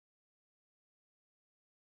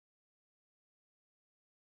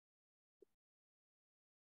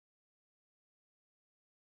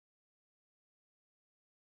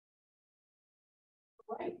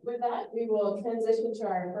All right, with that, we will transition to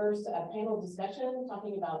our first panel discussion,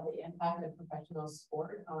 talking about the impact of professional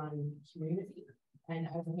sport on community. And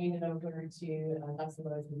I will hand it over to Dr.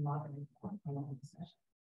 Rose to moderate our panel discussion.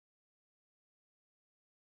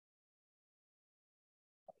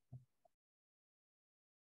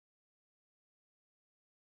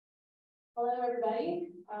 Hello, everybody.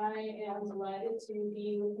 I am delighted to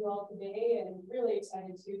be with you all today and really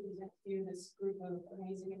excited to present to you this group of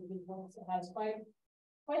amazing individuals that has quite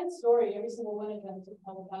a story, every single one of them, to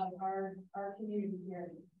tell about our community here.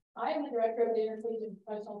 I am the director of the Intercollegiate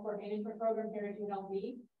Professional Sport Management Program here at UNLV.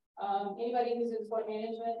 Anybody who's in sport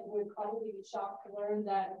management would probably be shocked to learn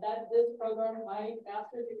that this program, my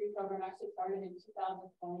master's degree program, actually started in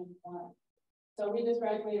 2021. So we just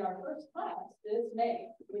graduated our first class this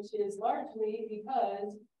May, which is largely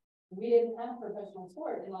because we didn't have professional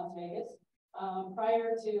sport in Las Vegas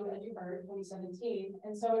prior to, as you heard, 2017.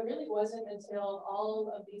 And so it really wasn't until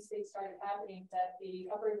all of these things started happening that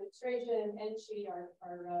the upper administration, NSHE,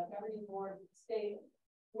 our governing board of the state,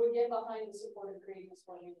 would get behind the support of creating a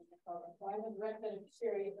sport management program. So I'm a direct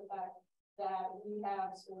beneficiary of the fact that we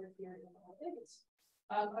have sport here in Las Vegas.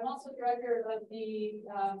 I'm also director of the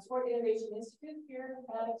Sport Innovation Institute here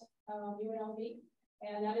at UNLV,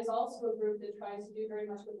 and that is also a group that tries to do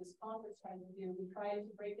very much what this conference tries to do. We try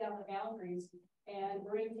to break down the boundaries and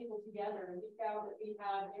bring people together. We found that we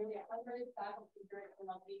have nearly 100 faculty here at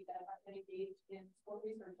UNLV that have been engaged in sport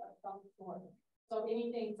research of some sort. So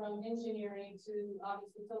anything from engineering to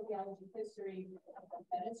obviously sociology, history, and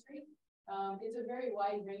dentistry. It's a very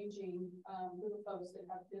wide-ranging group of folks that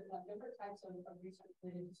have different types of research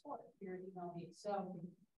related to sport here at UNLV. So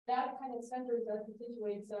that kind of centers us and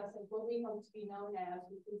situates us as what we hope to be known as,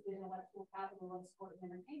 which is the intellectual capital of sport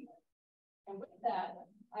and entertainment. And with that,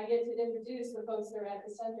 I get to introduce the folks that are at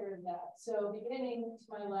the center of that. So beginning to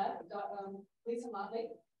my left, Lisa Motley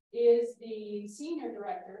is the Senior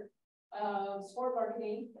Director of Sport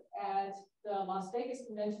Marketing at the Las Vegas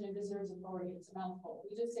Convention and Visitors Authority. It's a mouthful.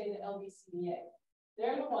 We just say the LVCVA.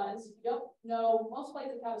 They're the ones, you don't know, most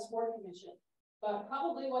places have a sport commission, but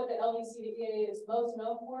probably what the LVCVA is most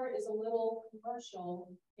known for is a little commercial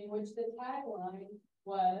in which the tagline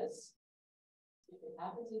was, if it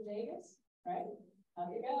happens in Vegas, right?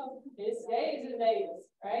 Here you go. It stays in Vegas,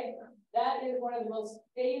 right? That is one of the most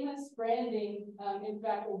famous branding, in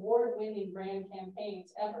fact, award-winning brand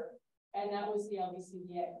campaigns ever. And that was the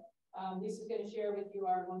LVCVA. Lisa's going to share with you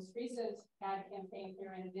our most recent ad campaign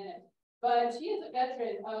here in a minute. But she is a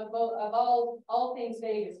veteran of all things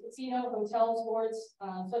Vegas: casino, hotel, sports,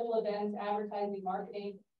 special events, advertising,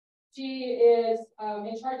 marketing. She is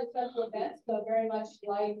in charge of special events, so very much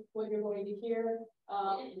like what you're going to hear,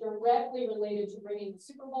 directly related to bringing the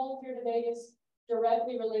Super Bowl here to Vegas,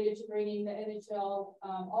 directly related to bringing the NHL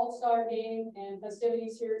All-Star game and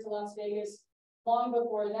festivities here to Las Vegas. Long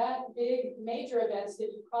before that, big major events that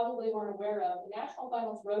you probably weren't aware of. The National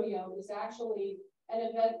Finals Rodeo is actually an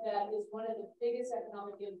event that is one of the biggest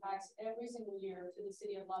economic impacts every single year to the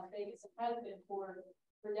city of Las Vegas and has been for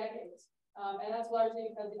decades. And that's largely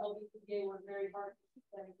because the LVCVA worked very hard to keep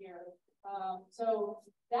them here. So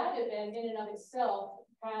that event in and of itself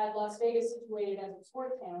had Las Vegas situated as a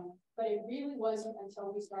sport town, but it really wasn't until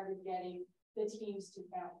we started getting the teams to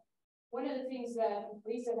town. One of the things that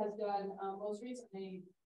Lisa has done most recently,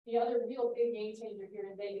 the other real big game changer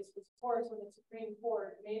here in Vegas was, of course, when the Supreme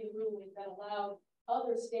Court made the ruling that allowed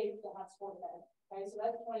other states to have sport betting. Okay, so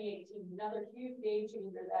that's 2018, another huge game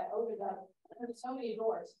changer that opened up so many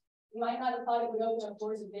doors. You might not have thought it would open up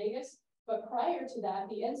doors in Vegas, but prior to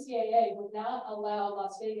that, the NCAA would not allow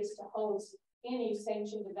Las Vegas to host any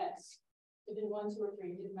sanctioned events. It did 1, 2, or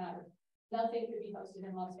 3, didn't matter. Nothing could be hosted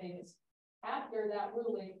in Las Vegas. After that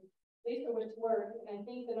ruling, Lisa went to work, and I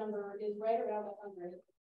think the number is right around 100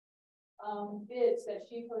 bids that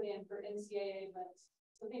she put in for NCAA events.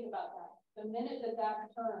 So think about that. The minute that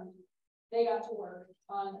turned, they got to work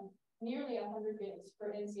on nearly 100 bids for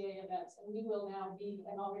NCAA events, and we will now be,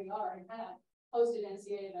 and already are, and have hosted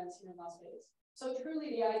NCAA events here in Las Vegas. So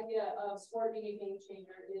truly the idea of sport being a game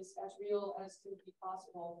changer is as real as could be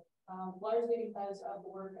possible, largely because of the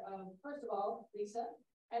work of, first of all, Lisa,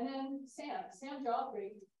 and then Sam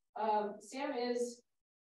Joffrey. Sam is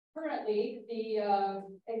currently the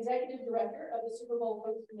executive director of the Super Bowl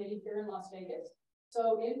host committee here in Las Vegas.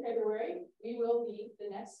 So in February, we will be the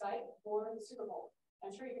next site for the Super Bowl.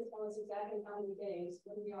 I'm sure you can tell us exactly how many days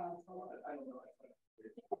we'll be on. I don't know.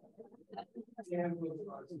 Yeah, it's literally a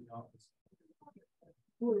talk in the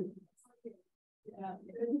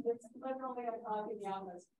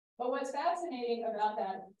office. But what's fascinating about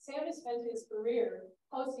that, Sam has spent his career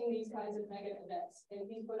hosting these kinds of mega events, and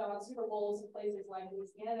he's put on Super Bowls in places like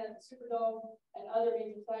Louisiana, the Superdome, and other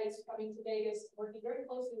major sites, coming to Vegas, working very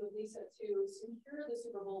closely with Lisa to secure the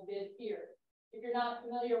Super Bowl bid here. If you're not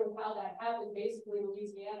familiar with how that happened, basically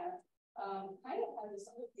Louisiana kind of has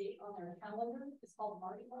this other date on their calendar. It's called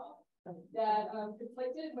Mardi Gras, that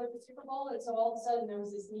conflicted with the Super Bowl, and so all of a sudden there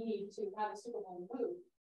was this need to have a Super Bowl move,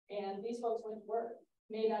 and these folks went to work,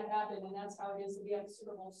 made that happen, and that's how it is that we have the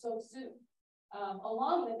Super Bowl so soon.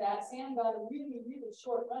 Along with that, Sam got a really, really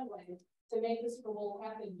short runway to make the Super Bowl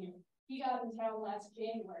happen here. He got in town last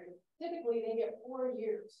January. Typically, they get 4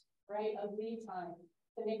 years, right, of lead time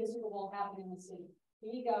to make a Super Bowl happen in the city.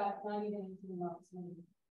 He got not even 2 months.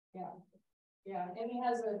 Yeah. Yeah, and he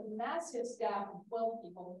has a massive staff of 12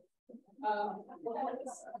 people.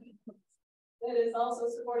 That is also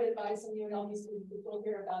supported by some UNLV students. We'll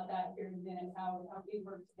hear about that here in a minute, how we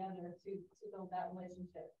work together to build that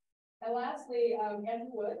relationship. And lastly,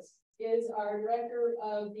 Andrew Woods is our director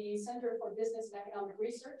of the Center for Business and Economic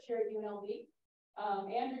Research here at UNLV.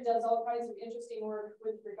 Andrew does all kinds of interesting work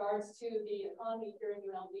with regards to the economy here in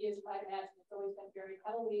UNLV. As you might imagine, it's always been very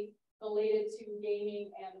heavily related to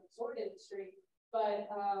gaming and the resort industry. But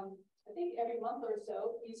I think every month or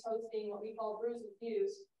so, he's hosting what we call Brews and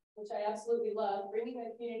Views, which I absolutely love, bringing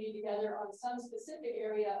the community together on some specific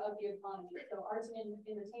area of the economy. So arts and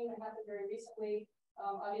entertainment happened very recently.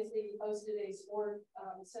 Obviously, we hosted a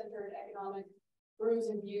sport-centered economic Brews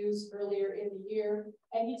and Views earlier in the year,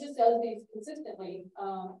 and he just does these consistently.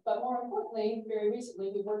 But more importantly, very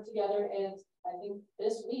recently, we worked together, and I think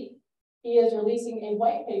this week, he is releasing a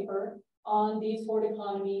white paper on the sport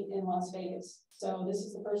economy in Las Vegas. So this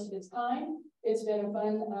is the first of its kind. It's been a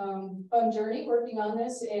fun journey working on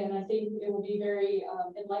this, and I think it will be very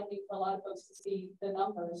enlightening for a lot of folks to see the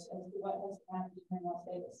numbers as to what has happened here in Las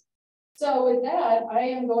Vegas. So with that, I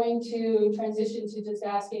am going to transition to just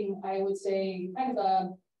asking, I would say, kind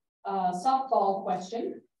of a softball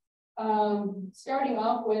question. Starting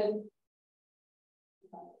off with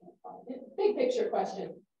big picture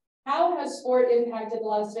question. How has sport impacted the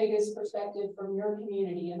Las Vegas perspective from your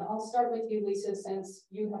community? And I'll start with you, Lisa, since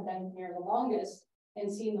you have been here the longest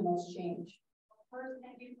and seen the most change. First,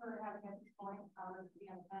 thank you for having us this morning. We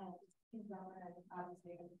have panel.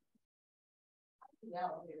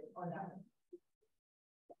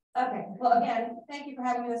 Okay, well, again, thank you for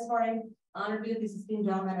having me this morning. Honored to be with these esteemed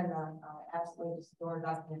gentlemen, and absolutely just adore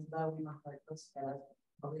Dr. Ninslow. We worked very close together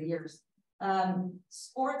over the years.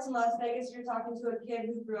 Sports in Las Vegas, you're talking to a kid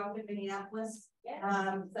who grew up in Minneapolis.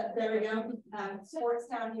 So there we go. Sports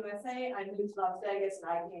Town, USA. I moved to Las Vegas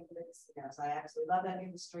and I came to the casinos. I absolutely love that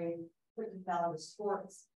industry. Quickly fell into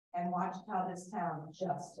sports and watched how this town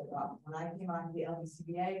just took off. When I came on to the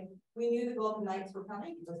LVCBA, we knew the Golden Knights were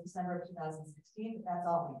coming. It was December of 2016, but that's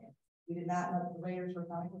all we knew. We did not know the Raiders were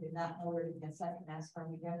coming. We did not know we were going to get second NASCAR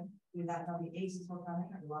weekend. We did not know the Aces were coming,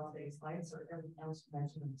 or the Las Vegas Lights, or everything else you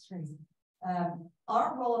mentioned on the screen.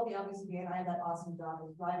 Our role at the LVCBA, and I had that awesome job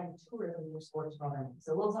of driving tourism for sports programming.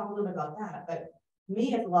 So we'll talk a little bit about that. But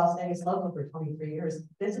me as a Las Vegas local for 23 years,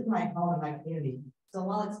 this is my home and my community. So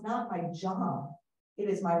while it's not my job, it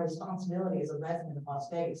is my responsibility as a resident of Las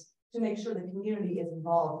Vegas to make sure the community is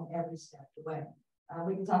involved in every step of the way.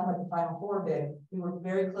 We can talk about the Final Four bid. We work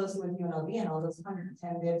very closely with UNLV and all those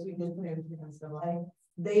 110 bids we did put in for NCAA.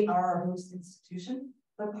 They are our host institution.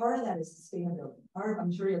 But part of that is sustainability. Part of,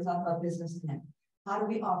 I'm sure you'll talk about business today. How do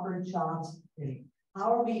we offer jobs?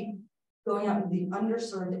 How are we going out into the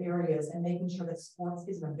underserved areas and making sure that sports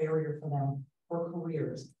isn't a barrier for them for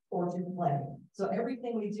careers or to play? So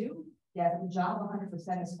everything we do, yeah, the job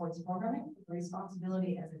 100% is sports programming. The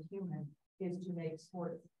responsibility as a human is to make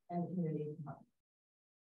sports and community happen.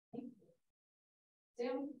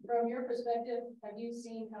 Sam, from your perspective, have you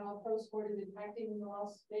seen how pro sport is impacting the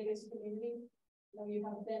Las Vegas community? I know you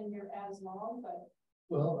haven't been here as long, but.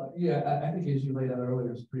 Well, yeah, I think as you laid out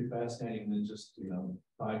earlier, it's pretty fascinating that just,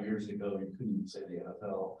 5 years ago, you couldn't even say the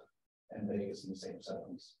NFL and Vegas in the same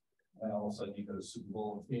sentence. And all of a sudden you go to Super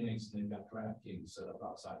Bowl in Phoenix and they've got DraftKings set up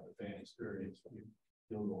outside the fan experience for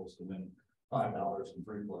field goals to win $5 in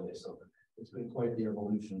free play. So it's been quite the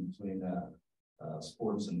evolution between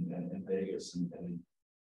sports and Vegas, and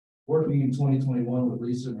working in 2021 with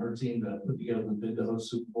Lisa and her team to put together the bid to host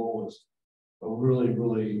Super Bowl was a really,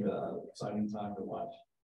 really exciting time to watch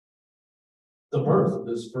the birth of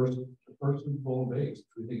this first Super Bowl in Vegas.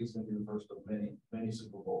 We think it's going to be the first of many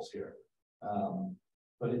Super Bowls here.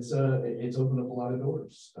 But it's opened up a lot of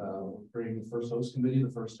doors. Creating the first host committee,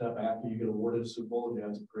 the first step after you get awarded a Super Bowl, you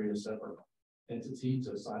have to create a separate entity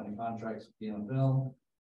to sign the contracts with the NFL.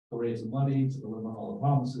 to raise the money, to deliver on all the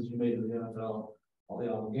promises you made to the NFL, all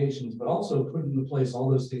the obligations, but also put into place all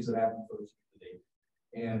those things that happen for the community.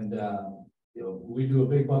 And, you know, we do a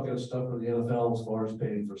big bucket of stuff for the NFL as far as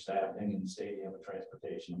paying for staffing and stadium and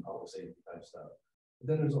transportation and public safety type stuff. But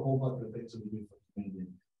then there's a whole bucket of things that we do for the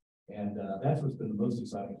community. And that's what's been the most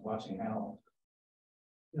exciting, watching how,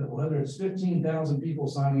 you know, whether it's 15,000 people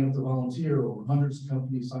signing up to volunteer or hundreds of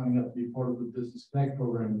companies signing up to be part of the Business Connect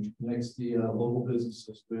program, which connects the local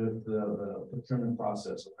businesses with the procurement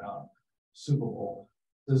process around Super Bowl.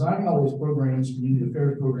 Designing all these programs, community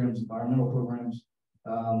affairs programs, environmental programs,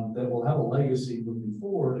 that will have a legacy moving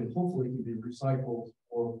forward and hopefully can be recycled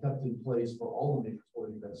or kept in place for all the major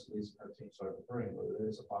sporting events that these teams start preparing, whether it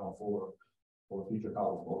is a Final Four or a future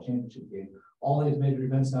college football championship game. All these major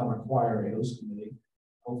events now require a host committee.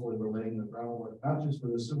 Hopefully we're laying the groundwork, not just for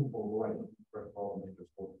the Super Bowl, but right, for all the major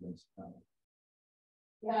sporting events.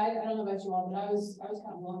 Yeah, I don't know about you all, but I was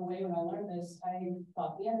kind of blown away when I learned this. I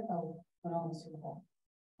thought the NFL put on the Super Bowl.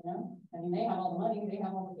 You know, I mean, they have all the money, they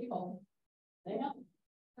have all the people. They have.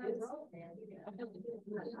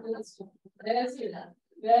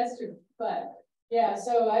 That's true. But yeah,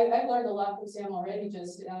 so I've learned a lot from Sam already,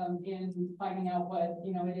 just in finding out what,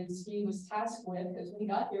 you know, it is he was tasked with, because when he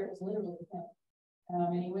got here, it was literally him.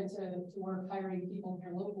 And he went to work hiring people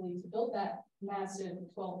here locally to build that massive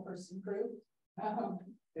 12-person group.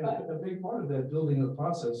 A big part of that building of the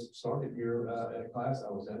process started here at a class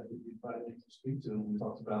I was at. We invited me to speak to, and we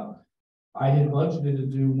talked about, I had budgeted to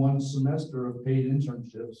do 1 semester of paid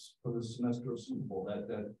internships for the semester of Super Bowl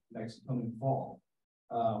that next coming fall.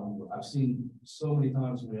 I've seen so many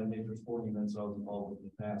times when we have major sporting events I was involved with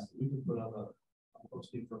in the past, we could put up a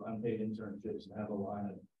posting for unpaid internships and have a line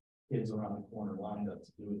of kids around the corner lined up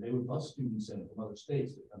to do it. They would bus students in from other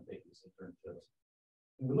states to come take these internships.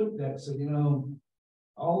 And we looked at that and said, you know,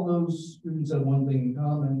 all those students have one thing in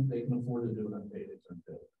common, they can afford to do an unpaid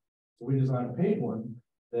internship. So we designed a paid one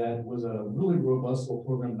that was a really robust little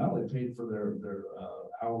program, not only paid for their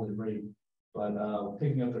hourly rate, but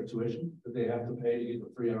picking up their tuition that they have to pay to get the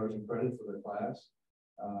 3 hours of credit for their class,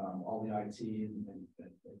 all the IT and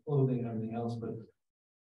clothing and everything else. But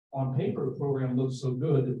on paper, the program looked so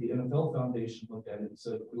good that the NFL Foundation looked at it and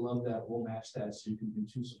said, we love that, we'll match that so you can do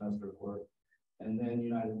 2 semesters worth. And then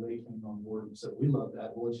United Way came on board and said, we love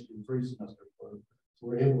that, we'll let you do 3 semesters worth. So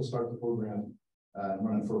we're able to start the program and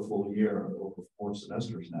run it for a full year, over 4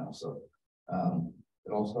 semesters now. So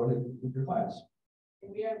it all started with your class.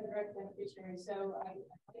 We are the direct beneficiaries. So I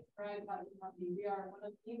brag about the company. We are one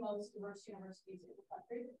of the most diverse universities in the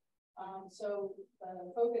country. So the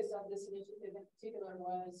focus of this initiative in particular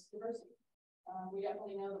was diversity. We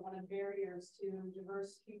definitely know that one of the barriers to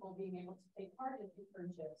diverse people being able to take part in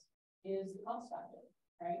internships is the cost factor,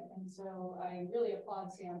 right? And so I really applaud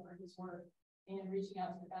Sam for his work in reaching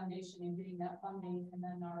out to the foundation and getting that funding. And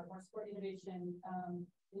then our sport innovation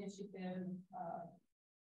initiative,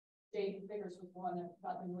 Jake Figures was one that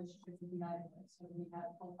got the relationship with United Way, so we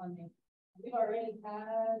had full funding. We've already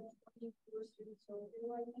had 24 students go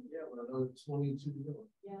through, I think. Yeah, we're another 22 to go.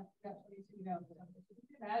 Yeah, we got 22 to go. So you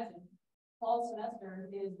can imagine, fall semester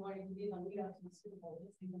is going to be the lead up to the Super Bowl.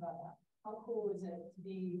 Just think about that. How cool is it to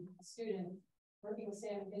be a student working with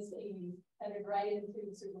Sam and his team and then right into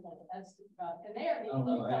the Super Bowl? That's just about, and they are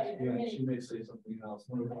being She may say something else.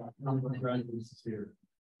 One of our graduates is here.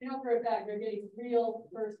 You know, for a fact, they're getting real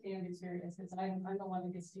first-hand experience because I'm the one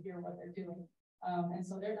that gets to hear what they're doing. And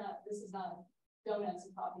so they're not, this is not donuts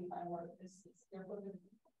and coffee kind of work. This is, they're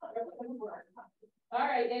putting work. All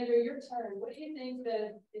right, Andrew, your turn. What do you think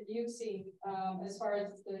that you've seen as far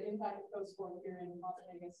as the impact of pro sport here in Las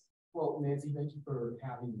Vegas? Well, Nancy, thank you for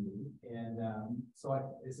having me. And so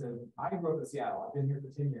I grew up in Seattle. I've been here for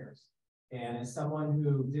 10 years. And as someone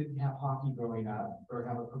who didn't have hockey growing up or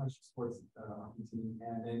have a professional sports hockey team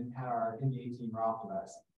and then had our NBA team rock with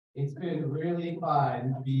us, it's been really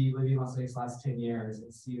fun to be living in Las Vegas the last 10 years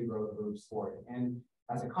and see the growth of the sport. And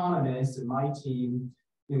as economists and my team,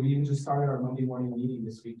 you know, we even just started our Monday morning meeting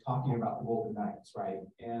this week talking about the Golden Knights, right?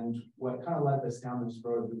 And what kind of led us down this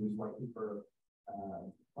road was likely for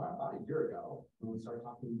about a year ago when we started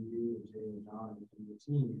talking to you and Jay and John and the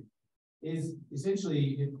team, is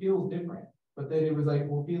essentially it feels different. But then it was like,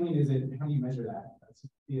 well, feeling isn't, how do you measure that? That's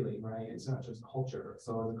just feeling, right? It's not just culture.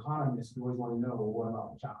 So as economists, we always want to know, well, what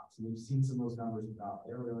about the jobs? And we've seen some of those numbers out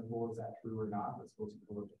there. We're like, well, is that true or not? Let's go take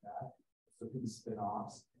a look at that. So these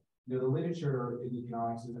spin-offs. You know, the literature in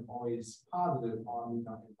economics isn't always positive on the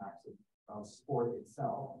economic impacts of sport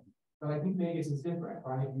itself. But I think Vegas is different,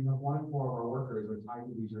 right? We have 1 in 4 of our workers are tied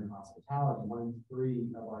to leisure and hospitality. 1 in 3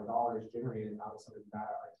 of our dollars generated out of Southern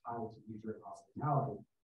Nevada are tied to leisure and hospitality.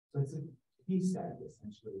 So it's a case study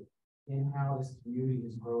essentially in how this community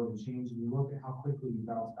has grown and changed. And you look at how quickly we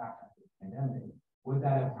bounced back after the pandemic. Would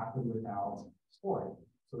that have happened without sport?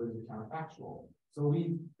 So there's a counterfactual. So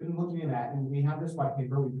we've been looking at that, and we have this white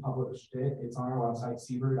paper. We published it. It's on our website,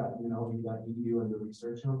 cber.unlv.edu, under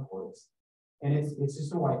research and reports. And it's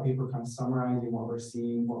just a white paper kind of summarizing what we're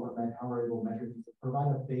seeing, how we're able to measure things, to provide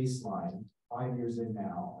a baseline 5 years in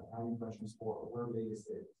now of how professional sport, where Vegas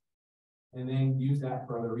is. And then use that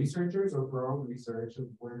for other researchers or for our own research of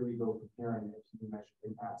where do we go from here and can we measure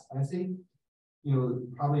impacts. And I say,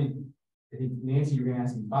 probably, I think Nancy, you're gonna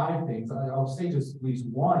ask me 5 things. I'll say just at least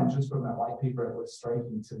one, just from that white paper that was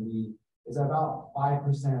striking to me, is that about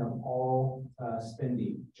 5% of all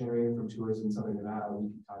spending generated from tourism in Southern Nevada we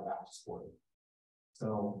can tie back to sport.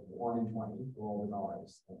 So 1 in 20 for all the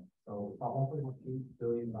dollars. So about $1.8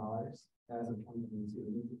 billion as of 2022.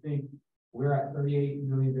 You can think we're at 38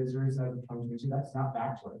 million visitors as of 2022. That's not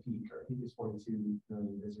back to our peak. Our peak is 42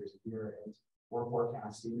 million visitors a year. And we're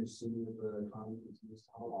forecasting, assuming that the economy continues to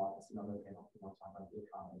have a lot. That's another panel. We don't talk about the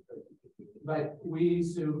economy. But we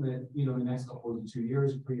assume that, in the next couple of 2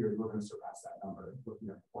 years, 3 years, we're going to surpass that number, looking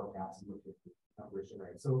at forecasts and looking at the numbers,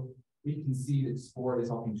 right? So we can see that sport is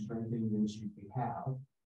helping strengthen the industry we have.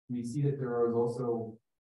 We see that there is also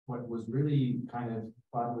what was really kind of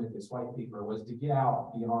fun with this white paper was to get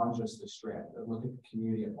out beyond just the strip and look at the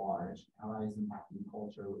community at large, how that is impacting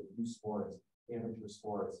culture with youth sports, amateur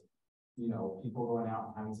sports, people going out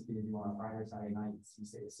and having something to do on a Friday or Saturday night, see,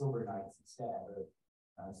 say, silver nights instead, or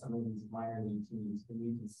some of these minor league teams, and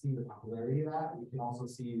we can see the popularity of that. We can also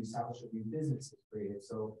see the establishment of new businesses created.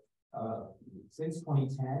 So since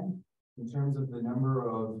 2010, in terms of the number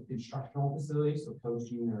of instructional facilities, so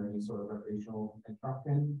coaching or any sort of recreational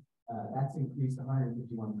instruction, that's increased 151%,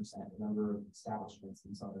 the number of establishments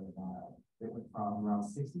in Southern Nevada. It went from around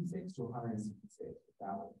 66 to 166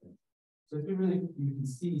 establishments. So it's been really, you can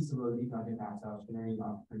see some of those economic impacts out, generating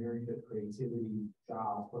entrepreneurship, creativity,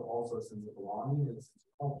 jobs, but also a sense of belonging and a sense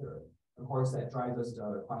of culture. Of course, that drives us to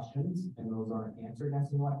other questions, and those aren't answered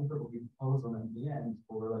necessarily in white paper, but we propose them at the end,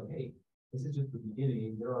 where we're like, hey, this is just the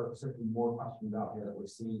beginning. There are certainly more questions out here that we're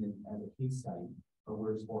seeing as a case study of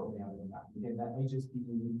where sport may have an impact. Again, that may just be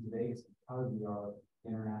unique to Vegas because we are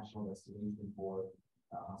an international destination for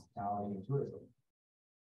hospitality and tourism.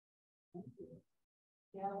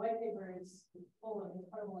 Yeah, the white paper is full of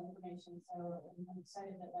incredible information, so I'm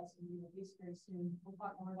excited that that's going to be released very soon. We'll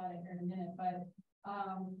talk more about it here in a minute, but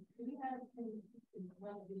can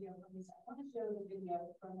run the video from this? I want to show the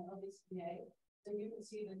video from the LBCA so you can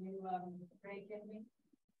see the new grant campaign.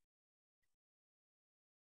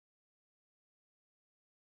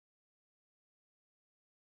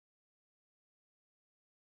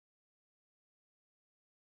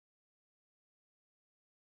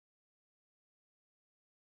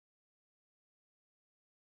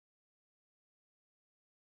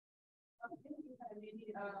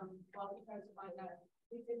 Maybe while we try to find that,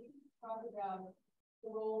 we could talk about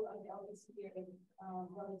the role of the LBCA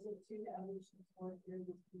relative to the evolution of sport here in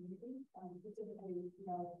this community. Specifically,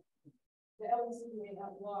 the LBCA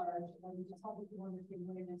at large, and we just help people understand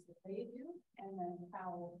what it is that they do, and then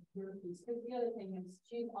how your piece. Because the other thing is,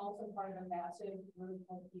 she's also part of a massive group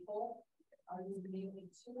of people. Are you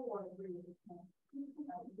mainly 2 or 3?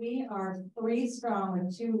 We are 3 strong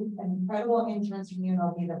with 2 incredible interns from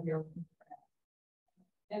UNLV that we're.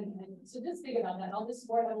 And so just think about that. All this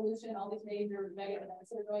sport evolution, all these major mega events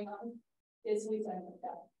that are going on, is we talk about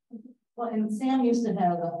that. Well, and Sam used to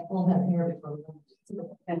have a full head of hair before we went to the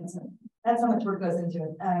fence. That's how much work goes into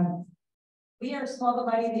it. We are small but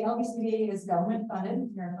mighty. The LBCA is government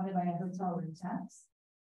funded. We are funded by a hotel room tax.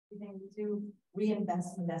 We think to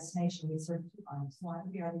reinvest in the destination. We serve 2 arms. One,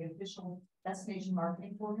 we are the official destination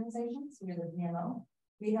marketing organization. So we're the DMO.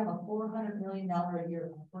 We have a $400 million a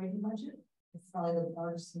year operating budget. It's probably the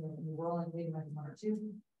largest in the world, and maybe 1 or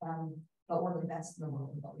 2. But we're the best in the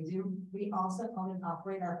world in what we do. We also own and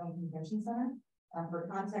operate our own convention center. For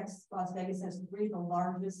context, Las Vegas has 3 of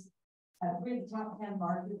the top 10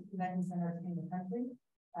 largest convention centers in the country,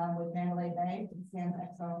 with Mandalay Bay, San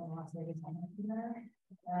Francisco, and Las Vegas Convention Center.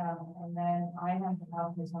 And then I have the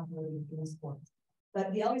house responsibility for the sports.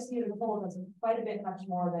 But the LBCA as a whole does quite a bit much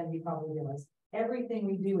more than you probably realize. Everything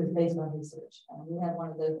we do is based on research. We have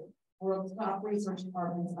one of the world's top research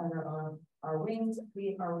departments under our wings.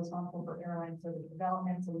 We are responsible for airline service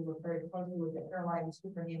development, so we work very closely with the airlines to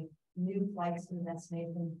bring in new flights to the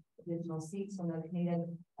destination, additional seats from the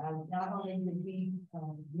Canadian. Not only did we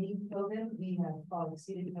meet COVID, we have far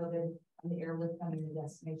exceeded COVID on the airlift coming to the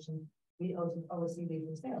destination. We oversee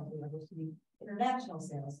leisure sales, we oversee international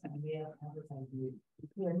sales, and we have advertising,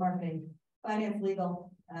 we have marketing. finance,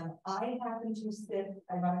 legal. I happen to sit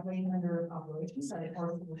ironically under operations, and of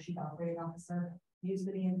course, the chief operating officer used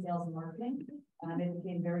to be in sales and marketing. It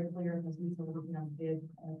became very clear as we were working on bid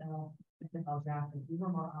and draft that we were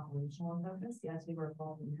more operational in focus. Yes, we were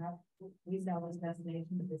involved in that. We sell this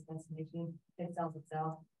destination, but this destination, it sells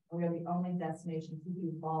itself. And we are the only destination to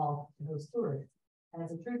evolve to those tourists. And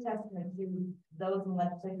as a true testament to those in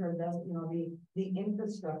legislature, those, you know, the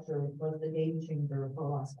infrastructure was the game changer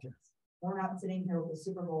for us. We're not sitting here with the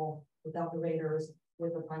Super Bowl without the Raiders,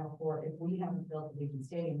 with the Final Four, if we haven't built the Legion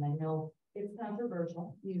Stadium. And I know it's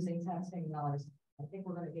controversial using taxpaying dollars. I think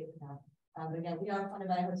we're going to get to that. But again, we are funded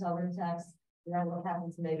by hotel room tax. We are what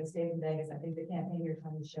happens in Vegas, stay in Vegas. I think the campaign you're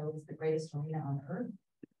trying to show is the greatest arena on earth.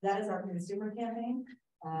 That is our consumer campaign.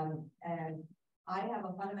 And I have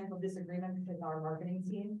a fundamental disagreement with our marketing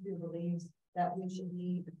team who believes that we should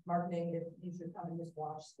be marketing if you should come and just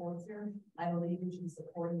watch sports here. I believe we should be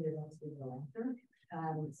supporting the events we go after.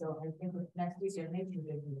 So I think next week we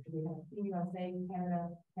have Team USA, Canada,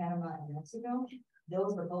 Panama, and Mexico.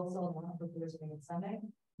 Those were both sold out for Thursday and Sunday.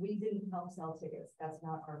 We didn't help sell tickets. That's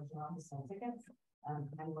not our job to sell tickets.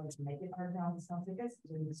 I'm going to make it our job to sell tickets.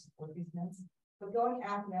 We need to support these events. But going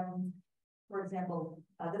after them, for example,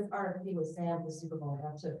 this RFP was Sam the Super Bowl.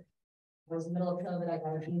 It was the middle of COVID. I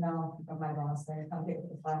got an email from my boss saying, come pick up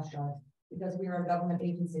the flash drive because we are a government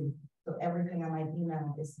agency. So everything on my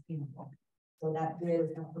email is subpoenaable. So that really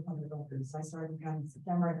was not for public record. So I started in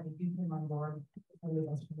September. I think you came on board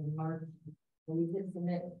in March. And we did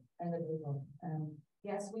submit end of April.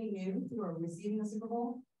 Yes, we knew we were receiving the Super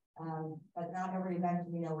Bowl, but not every event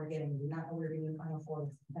we know we're getting. We not know we're getting the Final Four.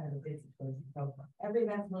 Kind of a big situation. So every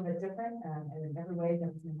event's a little bit different, and in every way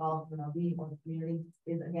that's involved in we or the community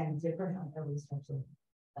is again different on every structure.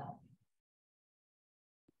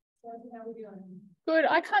 Good.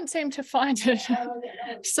 I can't seem to find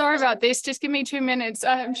it. Sorry about this. Just give me 2 minutes.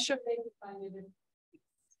 I'm sure.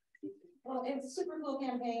 Well, it's a super cool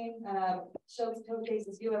campaign.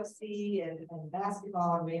 Showcases UFC and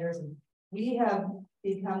basketball and Raiders, and we have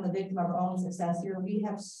become the victim of our own success here. We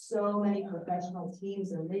have so many professional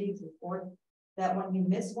teams and leagues and sports that when you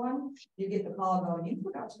miss one, you get the call going, you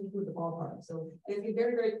forgot to include the ballpark. So it's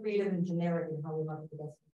very, very creative and generic in how we market the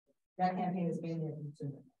best. That campaign is mainly a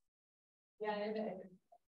consumer. Yeah, and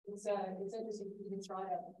it's interesting you brought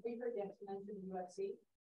up. We forget to mention the UFC.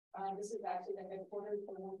 This is actually the headquarters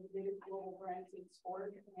for one of the biggest global brands in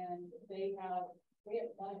sport, and they have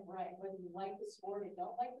done it right. Whether you like the sport or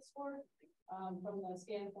don't like the sport, from the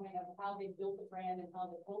standpoint of how they built the brand and how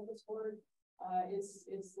they built the sport,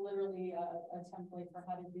 it's literally a template for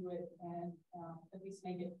how to do it and at least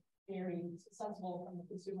make it very sensible from the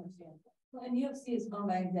consumer standpoint. Well, and UFC is owned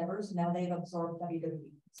by Endeavor, so now they've absorbed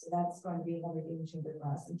WWE. So that's going to be another game changer for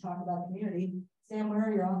us. And talk about community. Sam, where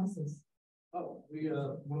are your offices? Oh, we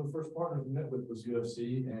one of the first partners we met with was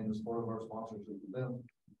UFC, and as part of our sponsorship with them,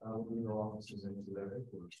 we moved our offices into their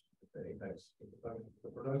headquarters at the Apex,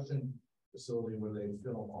 the production facility where they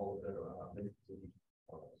film all of their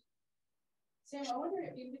products. Sam, I wonder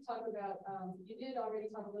if you could talk about, you did already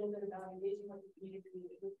talk a little bit about engaging with the community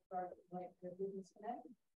with regard to like the business connect.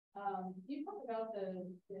 You talk about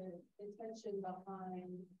the intention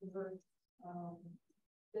behind diverse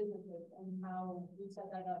businesses and how you set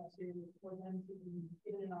that up for them to be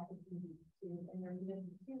given an opportunity to, and you're committed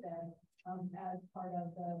to them as part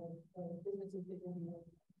of the businesses that you're doing.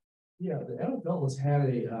 Yeah, the NFL has had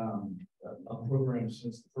a program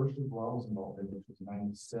since the first Super Bowl I was involved in, which was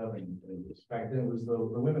 '97. Back then, it was the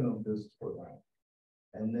women-owned business program.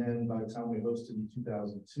 And then by the time we hosted in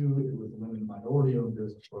 2002, it was the women minority-owned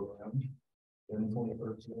business program. Then in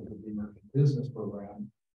 2013, it was the American Business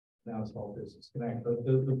Program. Now it's called Business Connect. But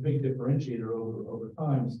the big differentiator over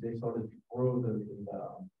time is they started to grow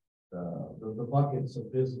the buckets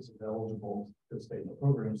of businesses eligible to participate in the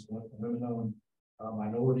program. So went from women-owned,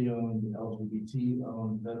 minority-owned,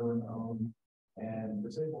 LGBT-owned, veteran-owned, and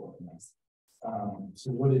disabled-owned.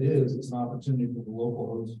 So what it is, it's an opportunity for the local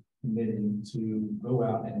host committee to go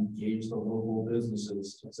out and engage the local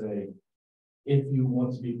businesses to say, if you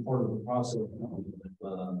want to be part of the process,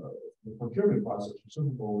 the procurement process for Super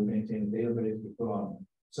Bowl, we maintain a database, we put on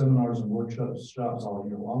seminars and workshops all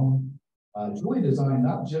year long. It's really designed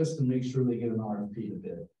not just to make sure they get an RFP to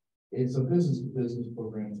bid. It's a business-to-business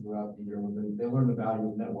program throughout the year where they learn the value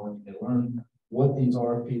of networking, they learn what these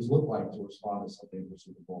RFPs look like to respond to something for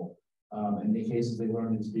Super Bowl. In many cases, they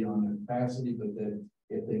learn it's beyond their capacity, but that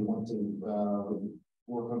if they want to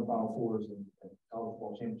work on Final Fours and college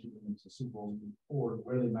ball championship and Super Bowls forward,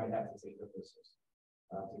 where they might have to take their business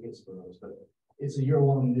to get for those. But it's a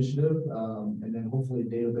year-long initiative, and then hopefully a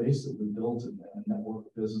database that we built and a network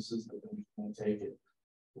of businesses that then we can take it,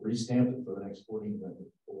 restamp it for the next 14 event.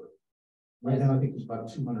 Right now, I think there's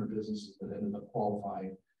about 200 businesses that ended up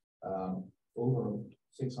qualifying. Over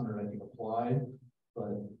 600, I think, applied,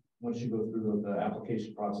 but once you go through the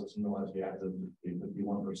application process and realize you have to be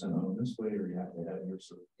 1% owned this way, or you have to have your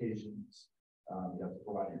certifications, you have to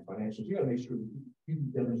provide your financials. You got to make sure you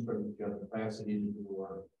can demonstrate that you have the capacity to do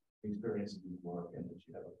work, experience to do work, and that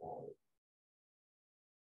you have a quality.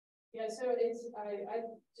 Yeah, so I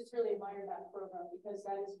just really admire that program, because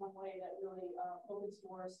that is one way that really opens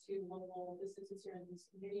doors to local businesses here in this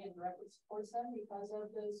community and directly supports them because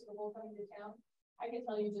of the Super Bowl coming to town. I can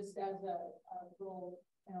tell you just as a little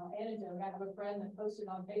anecdote, I have a friend that posted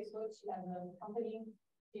on Facebook. She has a company.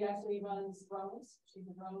 She actually runs drones. She's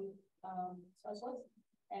a drone specialist,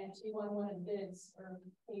 and she won one of the bids, or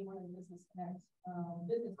paid one of the Business Connect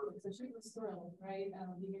business. So she was thrilled, right?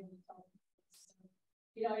 Being able to tell.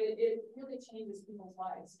 You know, it really changes people's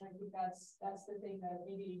lives. And I think that's the thing that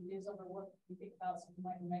maybe is overlooked. When you think about something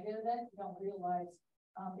like a mega event, you don't realize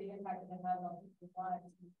the impact that it has on people's lives.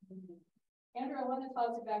 Andrew, I want to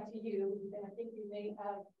toss it back to you, and I think you may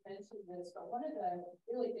have mentioned this, but one of the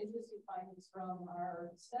really interesting findings from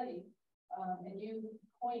our study, and you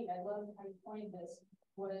coined, I love how you coined this,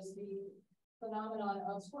 was the phenomenon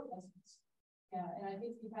of sport lessons. Yeah, and I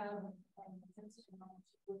think you have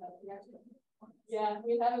yeah,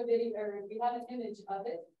 we have a video, or we have an image of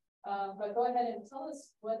it, but go ahead and tell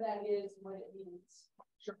us what that is, what it means.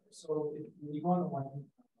 Sure. So if you want to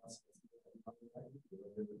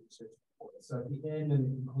so at the end and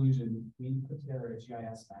the conclusion, we put together a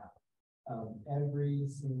GIS map of every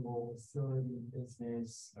single facility,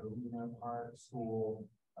 business, arena, park, school,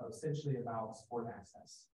 essentially about sport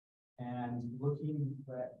access. And looking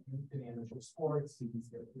at amateur sports, you can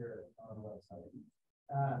see it here on the website.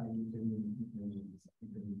 And you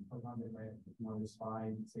can click on it, right? If you want to just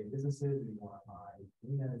find, say, businesses, if you want to find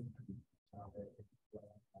arenas,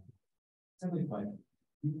 simply put,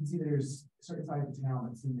 you can see there's certain sides of town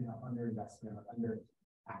that seem to have underinvestment or under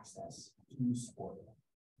access to sport.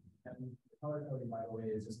 And the color coding, by the way,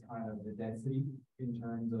 is just kind of the density in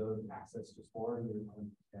terms of access to sport. We're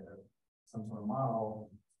putting together some sort of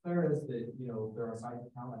model. Third is that, there are sides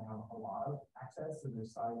of town that have a lot of access, and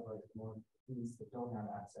there's sides like more that don't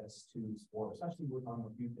have access to sport, especially with on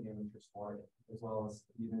the youth and amateur sport, as well as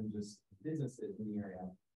even just businesses in the area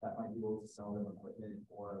that might be able to sell them equipment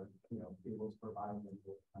or, be able to provide them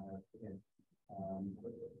with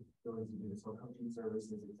ability to do so coaching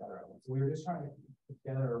services, etc. So we were just trying to put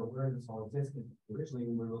together where this all exists. Originally,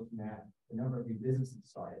 we were looking at the number of new businesses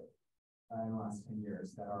started in the last 10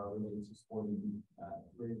 years that are related to sport.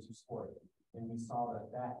 And we saw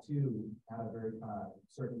that too had a very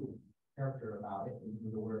certain character about it, and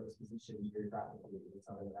where it was positioned geographically and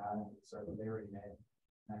some of that, and sort of layering it.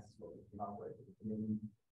 And that's what we came up with. And then we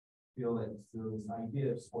feel that this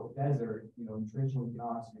idea of sport desert, in traditional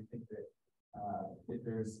economics, we think that if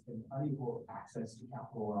there's an unequal access to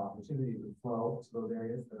capital or opportunity to flow to those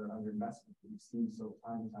areas that are under investment, we've seen so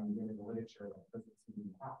time and time again in the literature that doesn't seem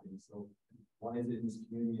to be happening. So why is it in this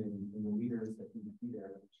community and the leaders that need to be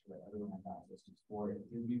there to make sure that everyone has access to sport?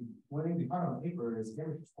 And one thing we find on paper is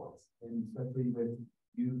amateur sports, and especially with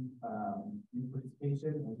youth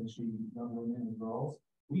participation, especially young women and girls.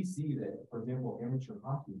 We see that, for example, amateur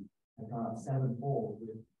hockey has gone up 7-fold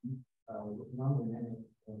with young women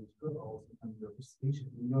and girls in terms of their participation.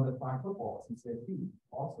 We know that flag football, since they're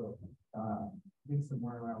also I think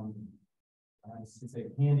somewhere around to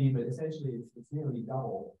say handy, but essentially it's nearly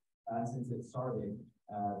double since it started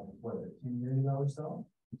 10 years ago or so,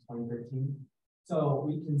 2013. So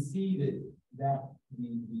we can see that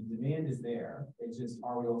the demand is there. It's just,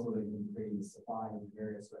 are we also going to be creating the supply in the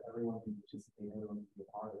area so that everyone can participate, everyone can be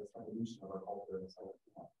a part of this evolution of our culture and so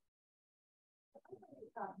on.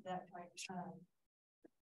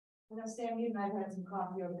 Sam, you and I have had some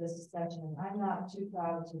coffee over this discussion. I'm not too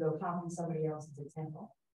proud to go copy somebody else's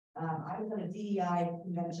example. I was at a DEI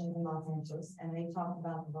convention in Los Angeles, and they talked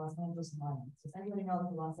about the Los Angeles Lions. Does anybody know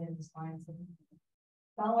what the Los Angeles Lions are?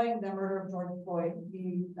 Following the murder of George Floyd,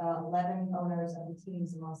 the 11 owners of the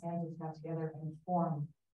teams in Los Angeles got together and formed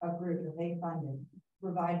a group that they funded to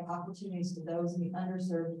provide opportunities to those in the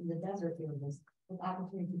underserved in the desert areas, with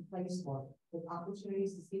opportunities to play sport, with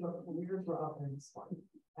opportunities to see what careers were out there in sport.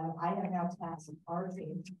 I have now tasked our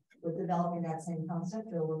team with developing that same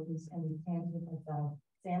concept. They're working in the campaign with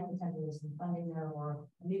Sam potentially with some funding there or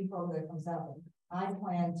a new program that comes out. I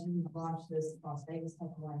plan to launch this Las Vegas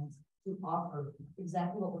type of lens to offer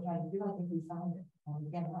exactly what we're trying to do. I think we found it.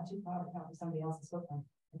 Again, I'm not too proud of copy somebody else's footprint.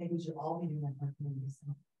 I think we should all be doing that for our communities.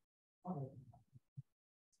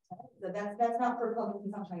 So that's not for public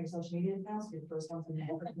consumption on your social media accounts. Your first one from my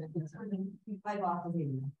boss is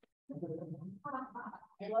eating. I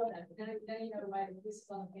love that. Then you know, my niece is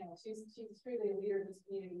on the panel. She's truly a leader in this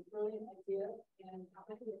community. Brilliant idea, and I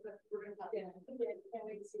think we're going to talk. Can't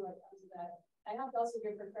wait to see what comes of that. I have to also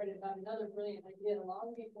give her credit about another brilliant idea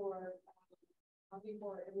long before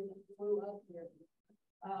everything blew up here.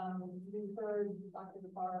 We heard Dr.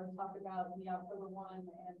 Barr talk about the October 1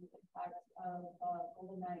 and the impact of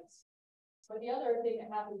Golden Knights. But the other thing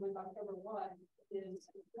that happened with October 1 is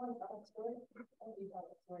one story.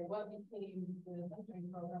 What became the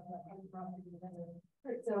mentoring program that came from together?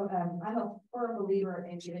 So I'm a firm believer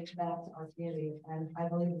in giving back to our community, and I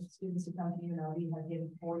believe that students who come to UNLV have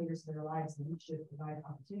given 4 years of their lives, and we should provide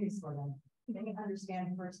opportunities for them. They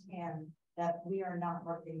understand firsthand that we are not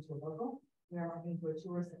marketing to a local, we are marketing to a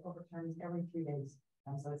tourist that overturns every 3 days.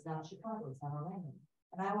 And so it's not Chicago, it's not Orlando.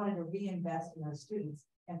 And I wanted to reinvest in those students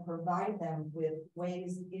and provide them with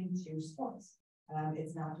ways into sports.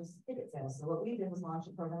 It's not just ticket sales. So what we did was launch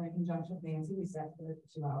a program in conjunction with Nancy. We sat for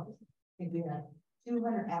 2 hours. I think we had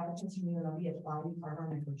 200 applicants from UNLV at 5 part of our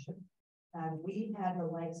mentorship. We had the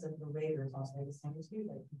likes of the Raiders, Las Vegas Central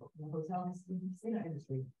Speedway, people from the hotel and casino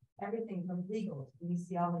industry, everything from legal to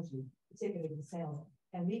kinesiology, ticketing to sales.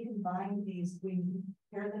 And we combined these, we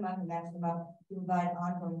paired them up and matched them up to provide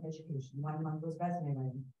ongoing education. 1 month was resume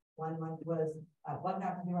writing. 1 month was what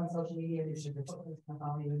not to do on social media. You should report this to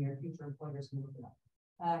follow you and your future employers can look it up.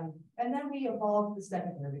 And then we evolved the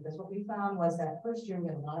second year because what we found was that first year we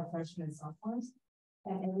had a lot of freshmen and sophomores,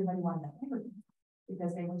 and everybody wanted that paper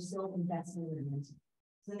because they were still investing in it. So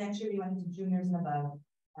the next year we went into juniors and above,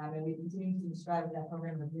 and we continued to strive with that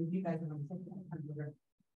program. But you guys are going to take that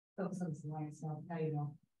focus on the science, so now you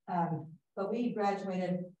know. But we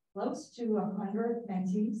graduated close to 100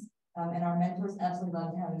 mentees. And our mentors absolutely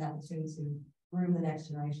love having the opportunity to groom the next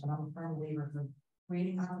generation. I'm a firm believer for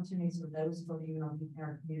creating opportunities for those who are in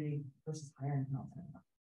our community versus hiring from outside.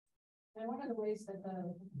 And one of the ways that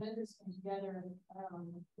the vendors come together,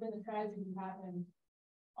 when the tragedy happened,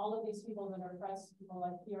 all of these people that are press people,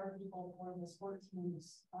 like PR people for the sports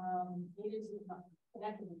teams, needed to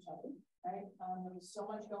connect with each other, right? There was so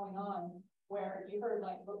much going on where you heard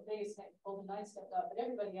like Golden Knights stepped up, but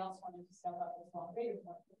everybody else wanted to step up as well. Raiders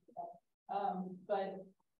wanted to step up. But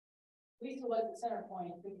Lisa was the center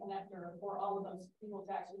point, the connector for all of those people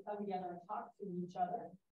to actually come together and talk to each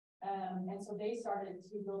other. And so they started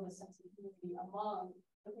to build a sense of community among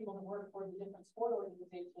the people who work for the different sport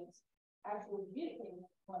organizations, actually communicating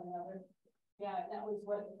with one another. Yeah, that was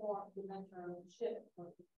what formed the mentorship.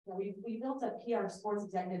 So we built a PR sports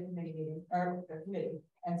executive committee meeting, or committee,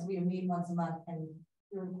 and so we would meet once a month, and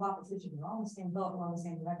we were in competition. We're all in the same boat, we're all in the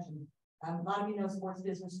same direction. A lot of you know Sports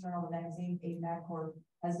Business Journal, the magazine, MacCorp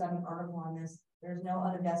has done an article on this. There's no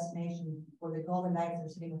other destination where the Golden Knights are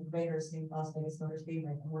sitting with the Raiders, sitting Las Vegas Motor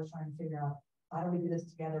Speedway, and we're trying to figure out how do we do this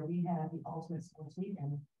together. We had the ultimate sports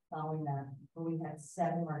weekend following that, where we had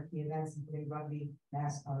 7 marquee events, including rugby,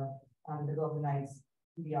 NASCAR, the Golden Knights,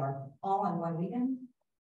 PBR, all on one weekend.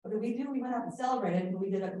 What did we do? We went out and celebrated. We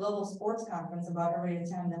did a global sports conference and brought everybody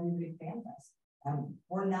to town, and then we did a fan fest.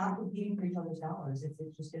 We're not competing for each other's dollars. It's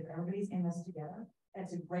just if everybody's in this together,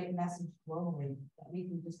 it's a great message globally that we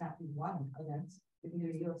can just not do one event. We can do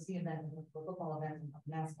a UFC event, a football event, and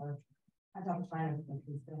NASCAR. I'm talking China, it's going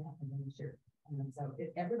to happen this year. So if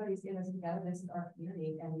everybody's in this together, this is our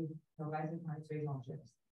community, and we provide them time to raise all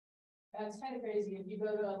ships. It's kind of crazy. If you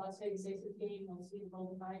go to a Las Vegas Aces game, you'll see the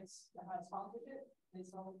Golden Knights that have sponsorship. They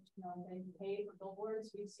sell, they pay for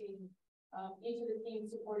billboards. We've seen each of the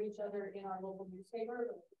teams support each other in our local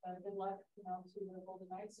newspaper. Good luck, to the Golden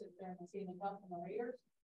Knights if they're in the same cup from the Raiders.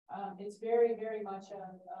 It's very, very much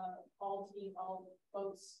a all team, all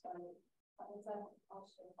boats. What's that? All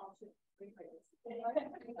ship.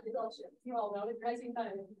 You all know it. Rising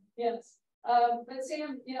time. Yes. But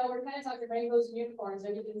Sam, we're kind of talking rainbows and unicorns.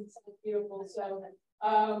 Everything sounds beautiful. So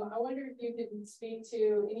I wonder if you could speak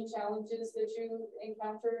to any challenges that you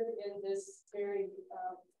encountered in this very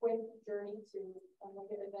quick journey to look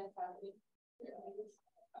at event happening.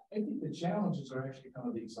 I think the challenges are actually kind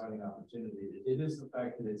of the exciting opportunity. It is the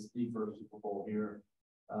fact that it's the first Super Bowl here.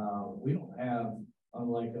 We don't have,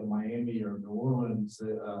 unlike a Miami or New Orleans,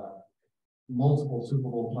 multiple Super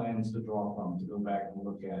Bowl plans to draw from, to go back and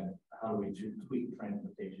look at how do we tweak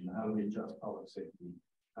transportation, how do we adjust public safety,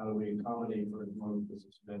 how do we accommodate for the growth this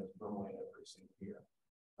event is growing every single year.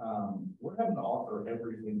 We're having to offer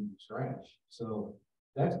everything from scratch. So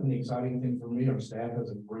that's been the exciting thing for me. Our staff has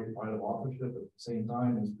a great pride of authorship at the same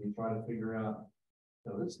time as we try to figure out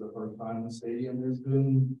You know, this is the first time the stadium has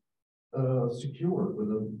been secured with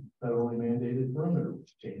a federally mandated perimeter,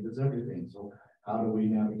 which changes everything. So how do we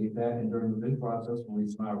navigate that? And during the bid process, when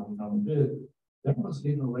Lisa and I were on the bid, there wasn't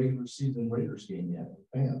even a regular season Raiders game yet with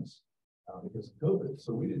fans because of COVID.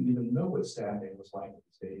 So we didn't even know what staffing was like at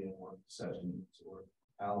the stadium or sessions or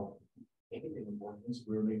how anything was working. So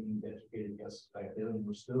we were making educated guesses back then, and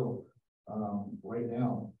we're still right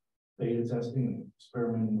now beta testing and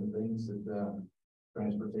experimenting with things that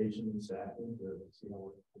transportation and staffing to see how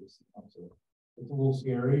it's so it's a little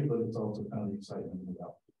scary, but it's also kind of the excitement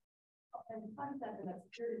about it. And the concept of that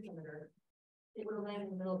security perimeter, it would have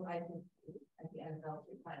landed in the middle of I think at the NFL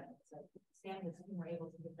requirement. So Sam and his team were able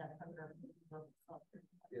to get that perimeter.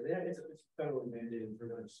 Yeah, it's federally mandated for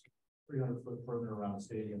 300-foot perimeter around the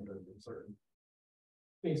stadium, but in certain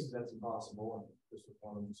cases that's impossible. And just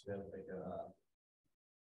one of them to make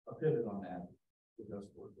a pivot on that. It does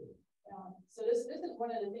work good. So this is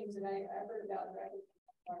one of the things that I heard about directly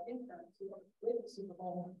from our interns who work with the Super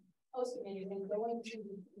Bowl hosting it and going to,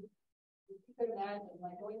 you could imagine,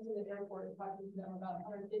 like going to the airport and talking to them about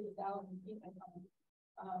 150,000 people coming,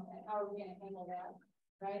 and how are we going to handle that,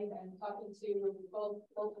 right? And talking to both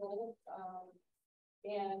local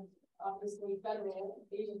and obviously federal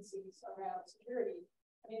agencies around security.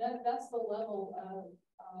 I mean, that's the level of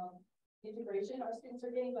integration our students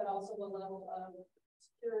are getting, but also the level of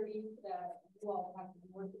security that you all have to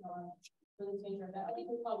be working on for this major event. I think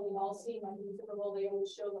we've probably all seen, like in the Super Bowl, they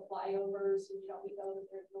always show the flyovers, and we know that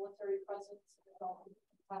there's military presence and it's all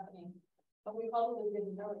happening. But we probably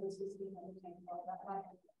didn't know this was being undertaken all that time.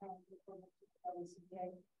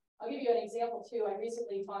 I'll give you an example too. I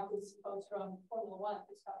recently talked with some folks from Formula One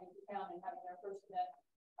who's coming to town and having their first event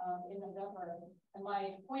in November. And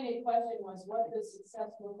my pointed question was, what does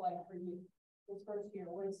success look like for you this first year?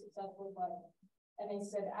 What does success look like? And they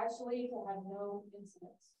said, actually, to have no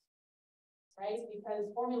incidents, right? Because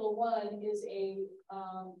Formula One is an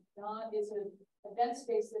event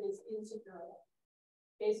space that is insecure.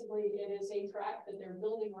 Basically, it is a track that they're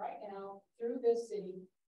building right now through this city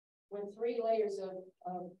with 3 layers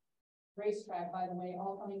of racetrack, by the way,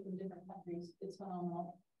 all coming from different countries. It's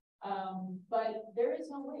phenomenal. But there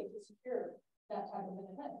is no way to secure that type of an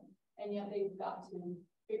event. And yet they've got to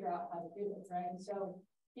figure out how to do it, right? So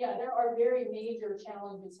yeah, there are very major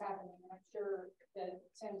challenges happening. And I'm sure that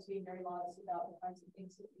Sam is being very modest about the kinds of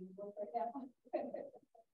things that we work right now.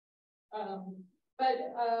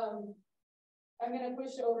 I'm going to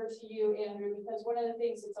push over to you, Andrew, because one of the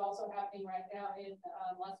things that's also happening right now in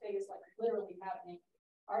Las Vegas, like literally happening,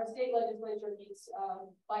 our state legislature meets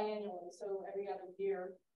biannually, so every other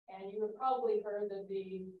year. And you have probably heard that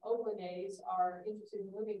the Oakland A's are interested in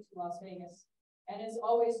moving to Las Vegas. And it's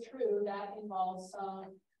always true that involves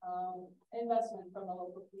some investment from the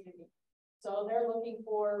local community. So they're looking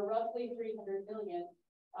for roughly $300 million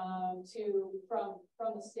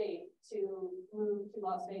from the state to move to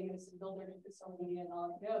Las Vegas and build their new facility, and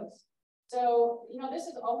on it goes. So, this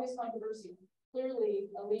is always controversial. Clearly,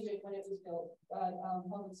 Allegiant, when it was built,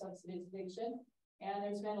 public subsidization, and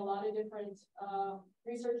there's been a lot of different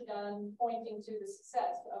research done pointing to the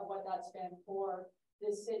success of what that's been for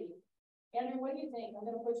this city. Andrew, what do you think? I'm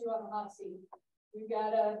going to put you on the hot seat. We've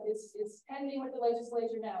got it's pending with the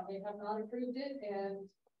legislature now. They have not approved it, and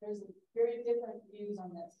there's very different views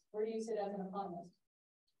on this. Where do you sit as an economist?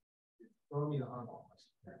 Throw me the hardball question.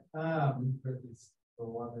 It's the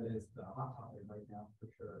one that is the hot topic right now for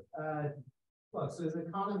sure. Look, so as an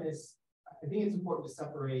economist, I think it's important to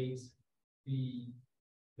separate the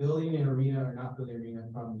building an arena or not building an arena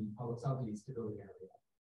from the public subsidies to building an arena.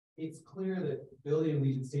 It's clear that building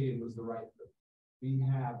Allegiant Stadium was the right move. We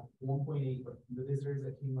have 1.8 the visitors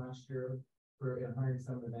that came last year for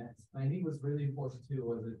 107 events. And I think what's really important too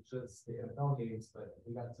wasn't just the NFL games, but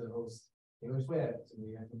we got to host Taylor Swift, and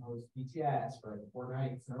we got to host BTS for like 4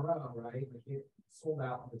 nights in a row, right? Like it sold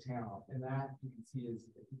out the town, and that you can see is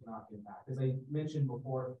an economic impact. As I mentioned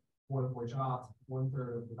before, 4 jobs,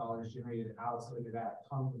 1/3 of the dollars generated outside of that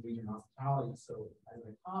come from leisure and hospitality. So as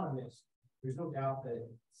an economist, there's no doubt that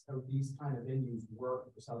these kind of venues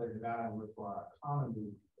work for Southern Nevada and work for our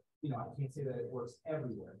economy. I can't say that it works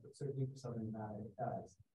everywhere, but certainly for Southern Nevada it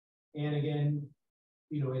does. And again,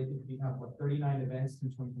 we have 39 events in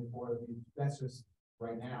 2024. That's just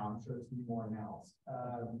right now. I'm sure there's going to be more announced.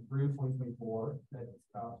 Through 2024, that's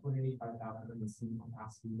about 285,000 in the seating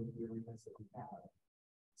capacity with the events that we have.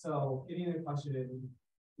 So getting the question,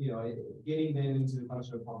 getting then into the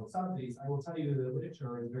question of public subsidies, I will tell you the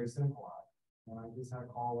literature is very simple. And I just had a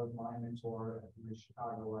call with my mentor at the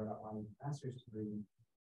Chicago where I got my master's degree.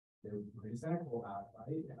 they're pretty cynical about it,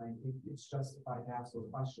 right? And I think it's justified to ask those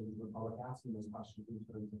questions when public asking those questions in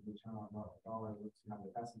terms of return on dollar to have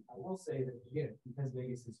investment. I will say that again, because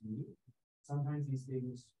Vegas is unique, sometimes these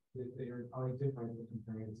things they are probably different when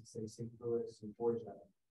comparing it to say St. Louis and Georgia.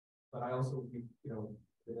 But I also, you know,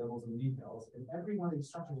 the devil's in the details, and every one of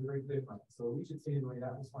these structures are very different. So we should say the way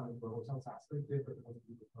that was funded for hotel tax very different than what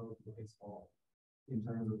we proposed for baseball in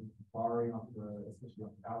terms of borrowing off the, especially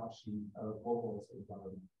off the balance sheet of local state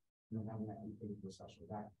government, you know, having that be paid for special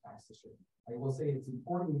tax district. I will say it's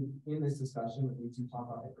important in this discussion that we do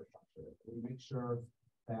talk about infrastructure. We make sure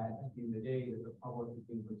that at the end of the day that the public is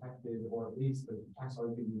being protected, or at least the tax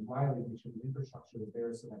dollars being used wisely, make sure the infrastructure is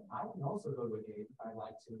there so that I can also go to a game if I'd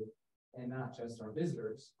like to, and not just our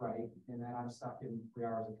visitors, right? And then I'm stuck in 3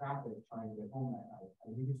 hours of traffic trying to get home that night.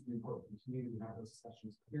 I think it's really important to continue to have those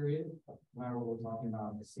discussions, period. No matter what we're talking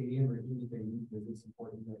about, the stadium or anything, because it's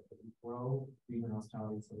important that we grow regional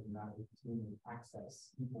hospitality so that we continue to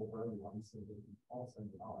access people for everyone so that they can all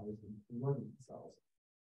spend dollars and enjoy themselves.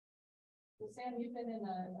 So Sam, you've been in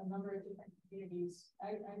a number of different communities.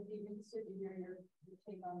 I'd be interested to hear your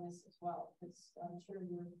take on this as well, because I'm sure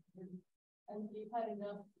and you've had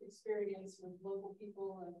enough experience with local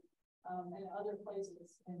people and other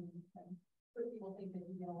places, and people think that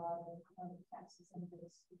you get a lot of tax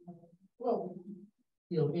incentives. Well,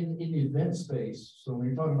 you know, in the event space, so when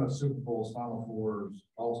you're talking about Super Bowls, Final Fours,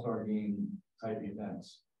 All-Star Game type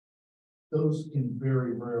events, those can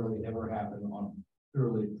very rarely ever happen on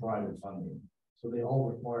purely private funding. So they all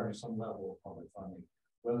require some level of public funding,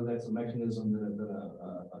 whether that's a mechanism that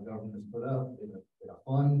a government has put up in a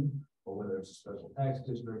fund, or whether it's a special tax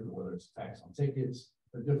district, or whether it's tax on tickets.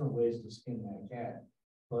 There are different ways to skin that cat.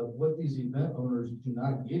 But what these event owners do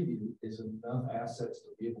not give you is enough assets to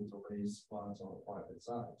be able to raise funds on the private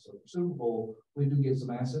side. So for Super Bowl, we do get some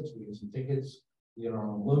assets, we get some tickets, we get our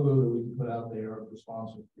own logo that we can put out there for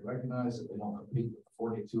sponsors to recognize that they don't compete with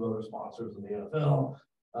 42 other sponsors in the NFL.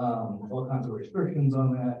 All kinds of restrictions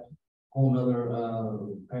on that. Whole nother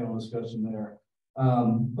panel discussion there.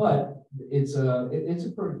 But it's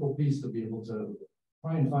a critical piece to be able to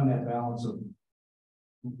try and find that balance of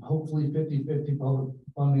hopefully 50-50 public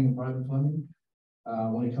funding and private funding.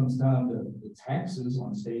 When it comes down to the taxes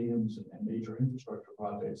on stadiums and major infrastructure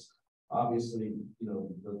projects, obviously, you know,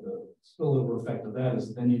 the spillover effect of that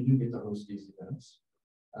is then you do get to host these events.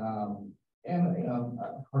 And you know,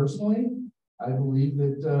 personally, I believe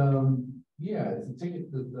that yeah, it's a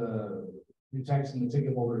ticket that you're taxing the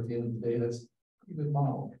ticket holder at the end of the day. That's a pretty good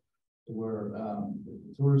model where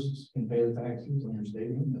the tourists can pay the taxes on your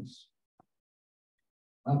stadium. That's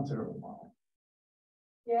not a terrible model.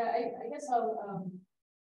 Yeah, I guess I'll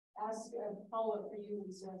ask a follow-up for you,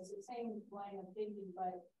 Lisa. It's the same line of thinking,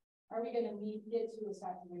 but are we going to get to a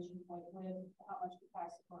saturation point with how much we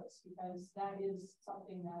tax the tourists? Because that is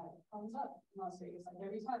something that comes up in Las Vegas. Like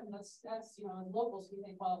every time, that's you know, as locals, we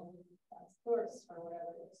think, well, that's tourists or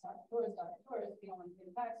whatever. It's not tourists, we don't want to pay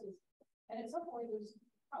the taxes. And at some point, there's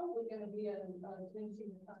probably going to be a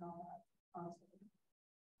diminishing return on that constantly.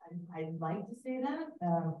 I'd like to say that.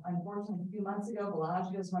 Unfortunately, a few months ago,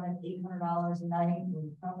 Bellagio's running $800 a night,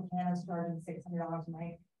 and Tropicana's charging $600 a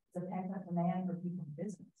night. It's a pent-up demand for people to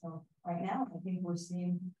visit. So right now, I think we're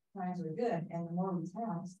seeing times are good, and the more we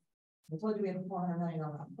tax, I told you we have a $400 million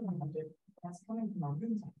budget. That's coming from our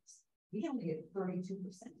room tax. We only get 32%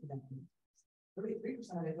 of that.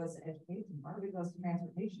 33% of it goes to education, part of it goes to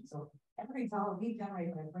transportation. So every dollar we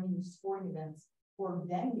generate by bringing sporting events or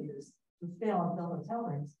venues to fill hotel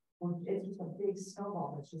rooms, it's just a big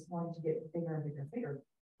snowball that's just going to get bigger and bigger and bigger.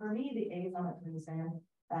 For me, the A's on a Twins fan,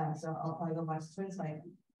 so I'll probably go watch the Twins like,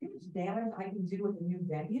 how much damage I can do with a new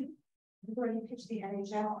venue. We've already pitched the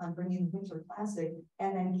NHL on bringing the Winter Classic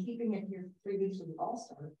and then keeping it here for 3 weeks with the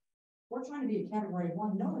All-Star. We're trying to be a category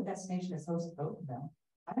 1. No destination has hosted both of them.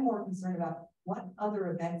 I'm more concerned about what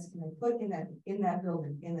other events can they put in that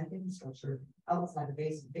building, in that infrastructure outside of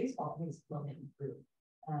baseball. I think it's low hanging fruit.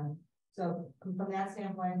 So from that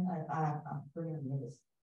standpoint, I'm bringing in this.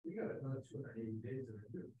 You got another 280 days in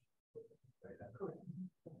a year. Correct.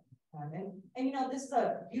 And you know, this is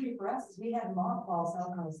a beauty for us. Is we had mothballs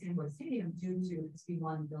out on the Sandwood Stadium due to the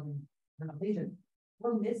C1 building renovation.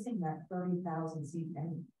 We're missing that 30,000 seat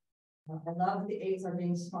venue. I love the A's are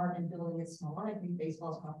being smart and building it smaller. I think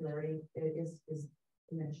baseball's popularity is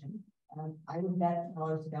diminishing. I would bet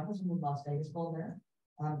dollars to dollars to move Las Vegas Bowl there.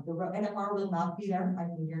 The NFR will not be there. I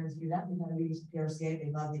can guarantee you that. We're going to use PRCA.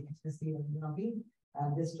 They love the intimacy of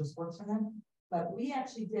UNLV. This just works for them. But we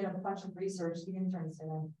actually did a bunch of research. The interns said,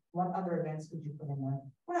 what other events could you put in there?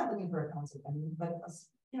 We're not looking for a concert venue, but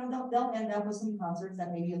you know, they'll end up with some concerts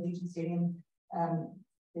that maybe Allegiant Stadium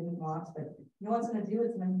didn't want, but you know what's going to do?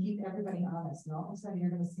 It's going to keep everybody honest. And all of a sudden, you're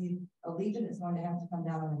going to see Allegiant is going to have to come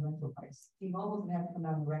down on the rental price. T-Mobile is going to have to come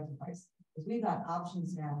down on the rental price because we've got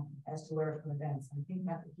options now as to where to put events. I think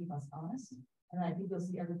that will keep us honest, and I think you'll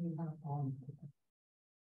see everything kind of falling.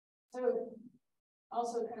 So,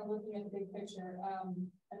 also kind of looking at the big picture,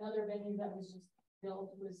 another venue that was just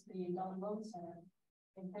built was the Don Loan Center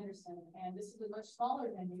in Henderson, and this is a much smaller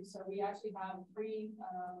venue. So we actually have 3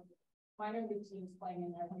 minor league teams playing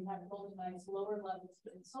in there. We have Golden Knights, lower levels,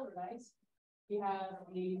 and Silver Knights. We have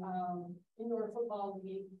the indoor football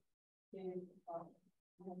league. The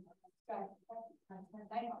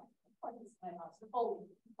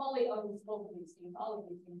fully owns both of these teams, all of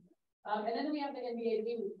these teams. And then we have the NBA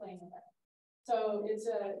league playing in there. So it's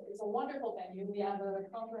a wonderful venue. We have a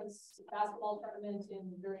conference basketball tournament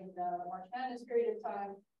during the March Madness period of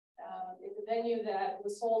time. It's a venue that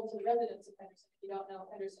was sold to residents of Henderson. If you don't know,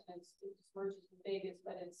 Henderson it just merges with Vegas,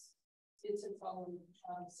 but it's its own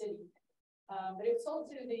city. But it was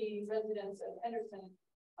sold to the residents of Henderson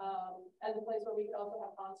as a place where we could also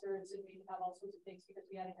have concerts and we could have all sorts of things because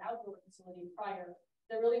we had an outdoor facility prior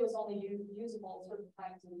that really was only usable certain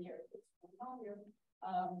times of the year.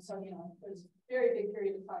 So, you know, it was a very big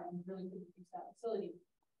period of time we really couldn't use that facility.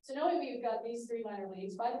 So knowing we've got these 3 minor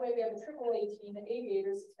leagues, by the way, we have a AAA team, the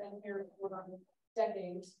Aviators, that's been here for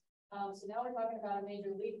decades. So now we're talking about a major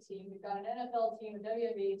league team. We've got an NFL team, a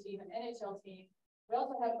WNBA team, an NHL team. We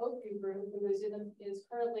also have Oakview Group, who is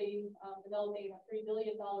currently developing a $3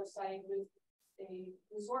 billion site with a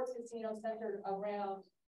resort casino centered around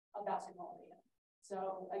a basketball arena.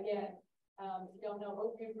 So again, if you don't know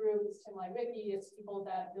Oakview Group, it's Tim Lewicki, it's people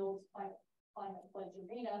that build Climate Pledge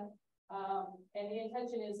Arena. And the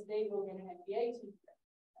intention is they will get an NBA team,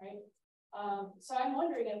 right? So I'm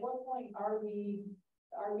wondering at what point are we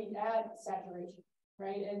at saturation,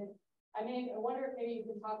 right? And I mean, I wonder if maybe you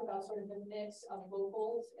can talk about sort of the mix of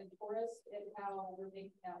locals and tourists and how we're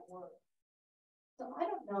making that work. So I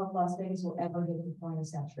don't know if Las Vegas will ever get to the point of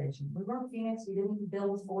saturation. We were in Phoenix, we didn't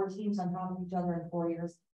build 4 teams on top of each other in 4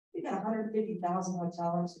 years. We got 150,000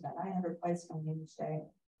 hotel rooms, we got 900 flights coming in each day.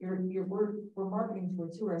 We're marketing to a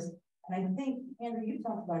tourist. And I think, Andrew, you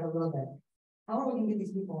talked about it a little bit. How are we going to get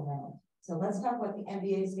these people around? So let's talk about the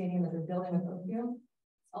NBA stadium that they're building with Oakview.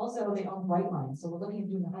 Also, they own Brightline. So we're looking at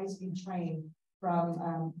doing a high-speed train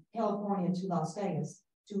from California to Las Vegas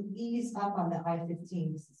to ease up on the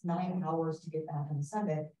I-15. This is 9 hours to get back on the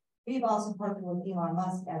Sunday. We've also partnered with Elon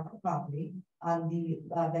Musk at our property on the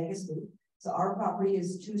Vegas loop. So our property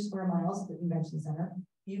is 2 square miles of the convention center.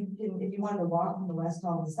 You can, if you wanted to walk from the west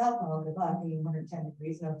hall to the south hall, good luck, being 110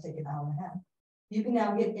 degrees, and it'll take an hour and a half. You can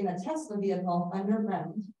now get in a Tesla vehicle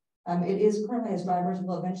underground. It is currently as drivers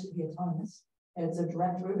will eventually be autonomous. And it's a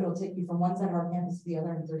direct route. It'll take you from one side of our campus to the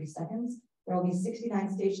other in 30 seconds. There will be 69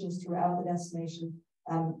 stations throughout the destination.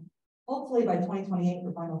 Hopefully by 2028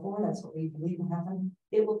 for Final Four, that's what we believe will happen.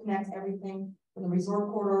 It will connect everything from the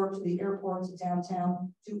resort corridor to the airport to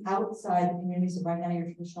downtown to outside the community. So right now your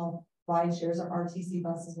traditional ride shares or RTC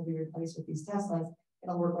buses will be replaced with these Teslas.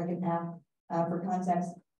 It'll work like an app. For context,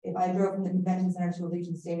 if I drove from the convention center to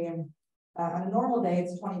Allegiant Stadium, on a normal day,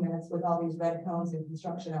 it's 20 minutes with all these red cones and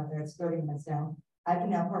construction out there. It's 30 minutes now. I can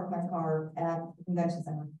now park my car at the convention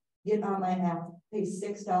center, get on my app, pay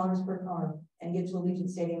 $6 per car, and get to Allegiant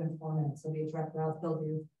Stadium in 4 minutes. It'll be a direct route. They'll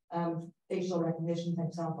do facial recognition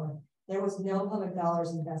type software. There was no public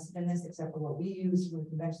dollars invested in this except for what we use from the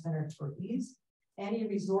convention center for ease. Any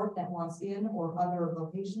resort that wants in or other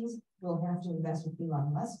locations will have to invest with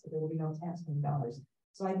Elon Musk, but there will be no taxpaying dollars.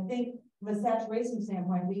 So I think from a saturation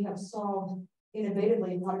standpoint, we have solved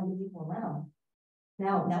innovatively how to get people around.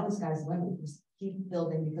 Now the sky's the limit. We just keep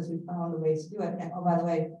building because we found the ways to do it. And oh, by the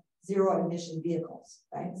way, 0 emission vehicles,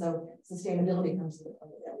 right? So sustainability comes to the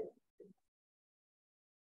point of that.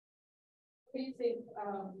 What do you think,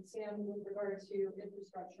 Sam, with regard to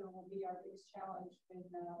infrastructure will be our biggest challenge in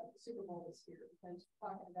the Super Bowl this year? Because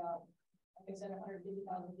talking about, like I said, 150,000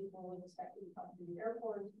 people expected to come to the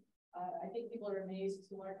airport. I think people are amazed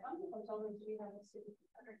to learn how many hotel rooms do we have in the city?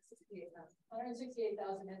 168,000.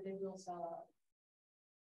 168,000, and they will sell out.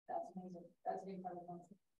 That's amazing. That's an incredible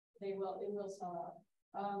number. It will sell out.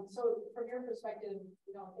 So from your perspective,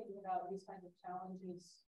 you know, thinking about these kinds of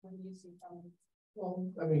challenges, when do you see coming?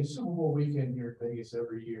 Well, I mean, Super Bowl weekend here in Vegas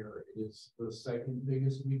every year is the 2nd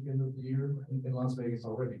biggest weekend of the year in Las Vegas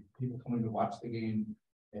already. People coming to watch the game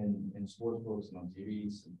and sports books and on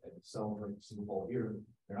TVs and celebrate the Super Bowl here.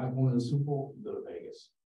 They're not going to the Super Bowl, go to Vegas.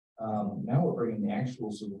 Now we're bringing the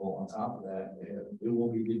actual Super Bowl on top of that. And it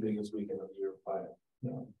will be the biggest weekend of the year by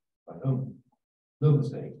no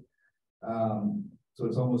mistake. So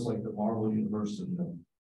it's almost like the Marvel universe and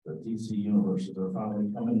the DC universes are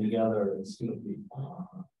finally coming together. It's going to be,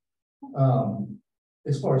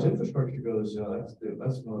 as far as infrastructure goes,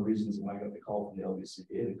 that's one of the reasons when I got the call from the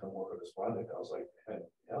LBCPA to come work on this project. I was like,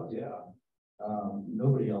 hell yeah.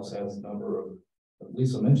 Nobody else has the number of,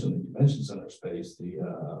 Lisa mentioned the convention center space, the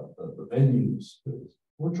venues.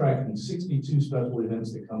 We're tracking 62 special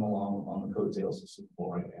events that come along on the coattails of Super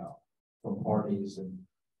Bowl right now, from parties and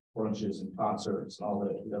brunches and concerts and all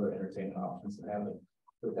the other entertainment options that happen.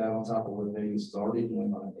 But that on top of what Vegas is already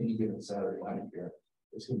doing on any given Saturday night here,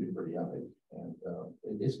 it's going to be pretty epic. And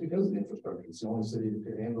it's because of the infrastructure. It's the only city that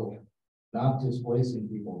could handle not displacing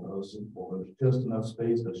people to host Super Bowl. There's just enough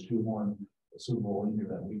space to shoehorn the Super Bowl in here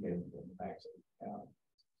that weekend in the max of the town.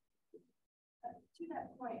 To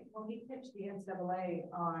that point, when we pitched the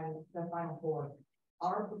NCAA on the Final Four,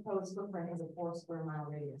 our proposed footprint is a 4 square mile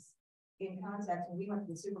radius. In context, when we went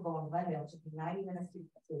to the Super Bowl in Glendale, it took 90 minutes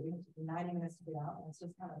to get out, and it's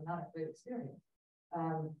just kind of not a great experience.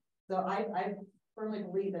 So I firmly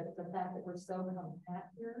believe that the fact that we're so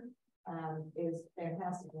compact here is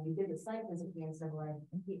fantastic. When we did the site visit the NCAA,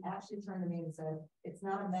 he actually turned to me and said, it's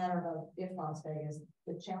not a matter of if Las Vegas,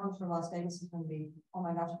 the challenge for Las Vegas is going to be, oh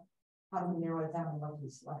my gosh, how do we narrow it down and what do we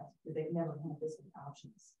select? Because they've never had this many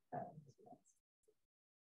options.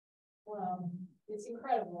 Well, it's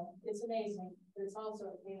incredible. It's amazing, but it's also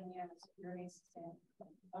a pain in the ass if you're an Aces fan.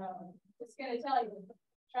 It's going to tell you,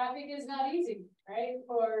 traffic is not easy, right?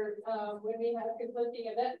 For when we have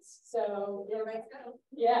conflicting events. So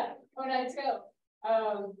yeah, 4 nights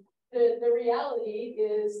go. The reality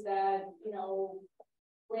is that, you know,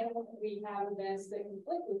 when we have events that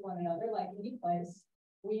conflict with one another, like any place,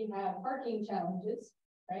 we have parking challenges,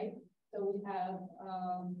 right? So we have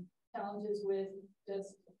challenges with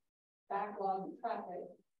just backlog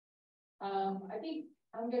traffic. I think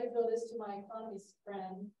I'm going to throw this to my economist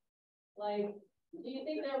friend. Like, do you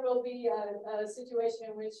think there will be a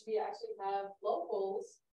situation in which we actually have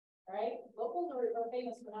locals, right? Locals are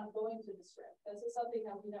famous for not going to the Strip. This is something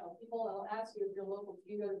that we know. People will ask you if you're local,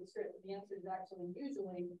 do you go to the Strip? And the answer is actually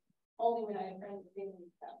usually only when I have friends with family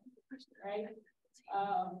in town, right?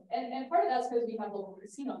 And part of that's because we have local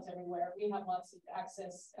casinos everywhere. We have lots of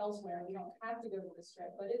access elsewhere. We don't have to go to the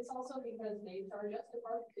Strip, but it's also because they charge us to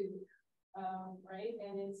park too, right?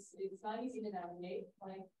 And it's not easy to navigate.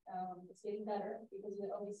 Like it's getting better because of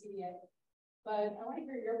the OBCDA. But I want to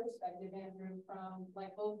hear your perspective, Andrew, from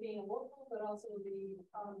like both being a local, but also the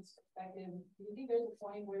economist perspective. Do you think there's a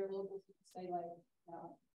point where locals can say like,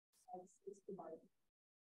 no, it's too hard?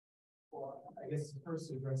 Well, I guess first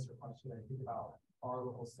to address your question, I think about our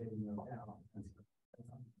local stadium now.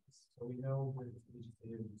 So we know with each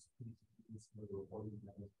stadium, the reporting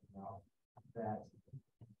that has come out that,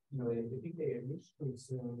 you know, they think they initially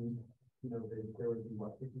soon, you know, there would be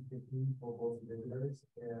what 50-50 local visitors,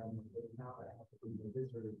 and they now have to bring the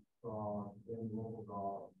visitors from the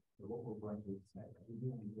local branches that we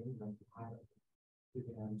do engage them to hire to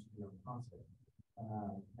them to be on concert.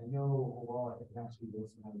 I know overall, I think actually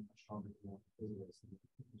those have a stronger visitors than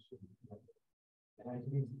we should be. And I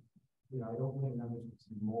think, you know, I don't really know if it's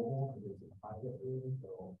mobile because it's a private building,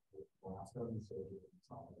 so we'll ask them to say it's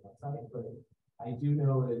not on the website. But I do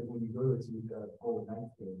know that when you go to the Golden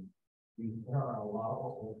Knights game, there are a lot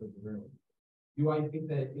of open room. Do I think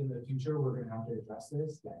that in the future we're going to have to address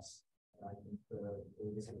this? Yes. And I think the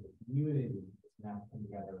community is now come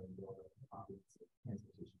together and build a comprehensive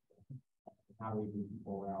transportation. How do we move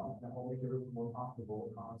people around? That will make it more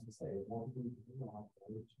comfortable, to say, more people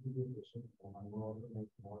which should be efficient, and we'll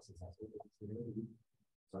make more successful with the community.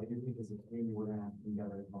 So I do think as a community, we're going to have to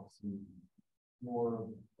together and help see more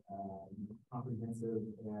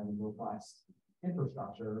comprehensive and robust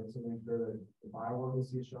infrastructure to make sure that if I were to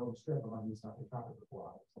see a show on the Strip, I'm going to be stuck in traffic for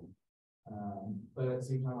 4 hours. But at the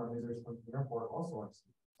same time, our visitors from the airport also are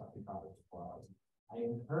stuck in traffic for 4 hours. I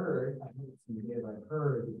heard, I think it's in the data, I've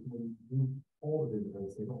heard when you poll the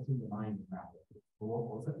visitors, they don't seem to mind the traffic. The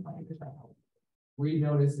locals that mind the traffic. We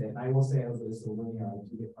notice it, and I will say as a linear, I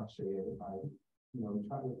do get frustrated if I, you know,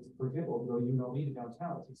 try to, for example, go me to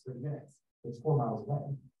downtown, it takes 30 minutes. It's 4 miles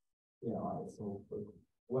away. You know, so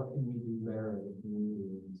what can we do there as a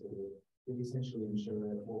community to essentially ensure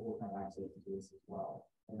that we'll have access to this as well,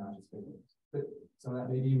 and not just visitors. But so that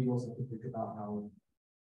maybe we also can think about how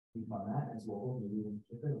we fund that as well, maybe we can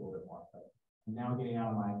shift it a little bit more. But I'm now getting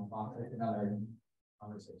out of my box with another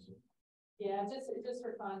conversation. Yeah, just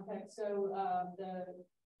for context, so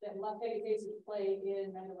the Las Vegas Aces play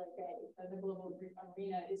in Mandalay Bay, the Global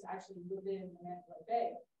Arena is actually within Mandalay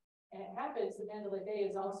Bay. And it happens that Mandalay Bay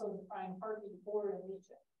is also the prime parking for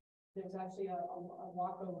Allegiant. There's actually a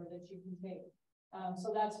walkover that you can take.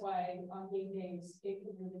 So that's why on game days, it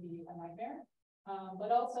can really be a nightmare.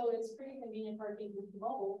 But also it's pretty convenient parking with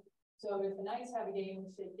T-Mobile. So if the Knights have a game,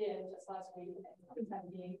 which they did just last week, and the Cubs have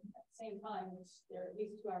a game at the same time, which they're at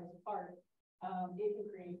least 2 hours apart, it can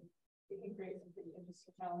create some pretty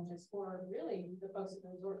interesting challenges for really the folks at the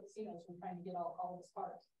resort casinos who are trying to get all this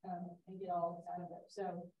parked and get all this out of it.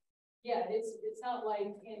 So yeah, it's not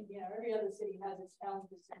like, you know, every other city has its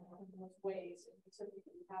challenges in most ways, and so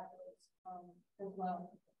we have those as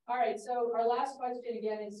well. All right, so our last question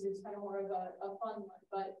again is kind of more of a fun one,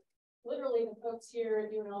 but literally the folks here at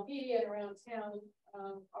UNLV and around town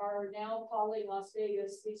are now calling Las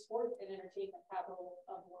Vegas the sport and entertainment capital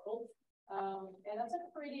of the world. And that's a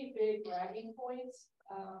pretty big bragging point.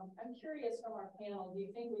 I'm curious from our panel, do you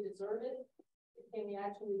think we deserve it? Can we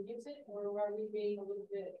actually use it, or are we being a little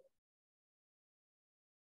bit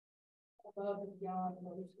above and beyond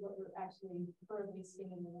what we're actually currently seeing?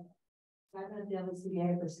 I've been at the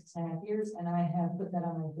LCBA for 6.5 years, and I have put that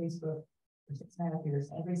on my Facebook for 6.5 years.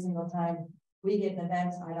 Every single time we get an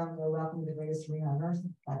event, I don't go welcome to the greatest arena on earth.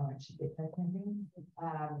 I don't actually get that kind of thing.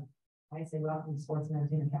 I say welcome to sports and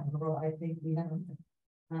entertainment capital of the world. I think we have,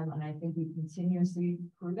 and I think we continuously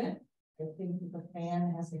prove it. I think the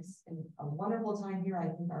fan has a wonderful time here. I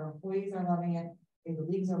think our employees are loving it. I think the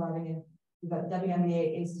leagues are loving it. We've got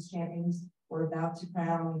WNBA Aces champions. We're about to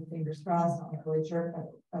crown, fingers crossed, I'm not really sure,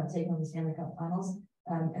 take on the Stanley Cup finals.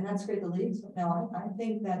 And that's great, the leagues. But no, I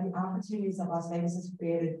think that the opportunities that Las Vegas has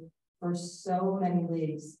created for so many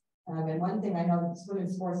leagues. And one thing I know,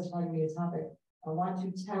 women's sports is probably going to be a topic. I want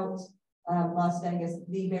to tout Las Vegas.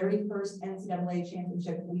 The very first NCAA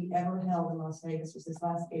championship we ever held in Las Vegas was this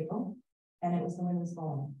last April, and it was the women's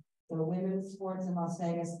bowling. So women's sports in Las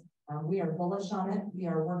Vegas, we are bullish on it. We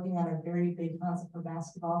are working on a very big concept for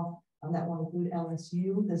basketball that will include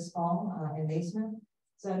LSU this fall in Naismith.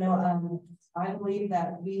 So no, I believe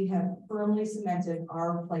that we have firmly cemented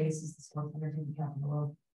our place as the sports entertainment capital of the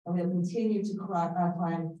world, and we'll continue to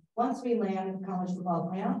climb. Once we land college football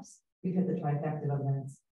playoffs, we've hit the trifecta of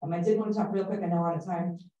events. I did want to talk real quick, I know we're out of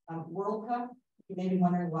time. World Cup, you may be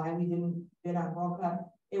wondering why we didn't bid on World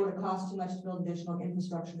Cup. It would have cost too much to build additional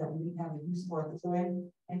infrastructure that we didn't have a use for at the time.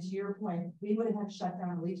 And to your point, we would have had to shut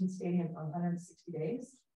down Allegiant Stadium for 160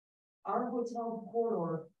 days. Our hotel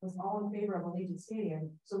corridor was all in favor of Allegiant Stadium,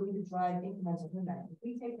 so we could drive incremental impact. If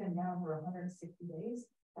we take them down for 160 days,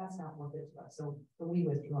 that's not worth it to us. So we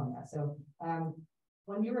withdrew on that. So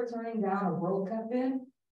when you were turning down a World Cup bid,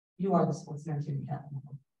 you are the sports entertainment capital.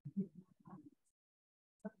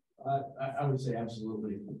 I would say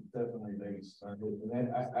absolutely, definitely Vegas started,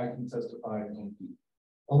 and I can testify from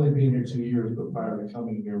only being here 2 years, but prior to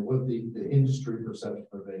coming here, what the industry perception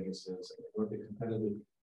of Vegas is, what the competitive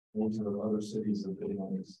nature of other cities are bidding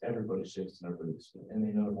on is. Everybody shakes and everybody's, and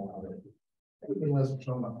they know how to. Unless we're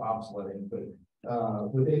talking about bobsledding, but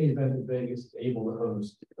with any event that Vegas is able to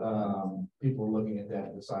host, people are looking at that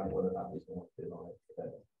and deciding whether or not they want to bid on it for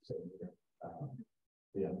that same year.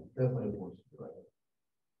 Yeah, definitely a force, right.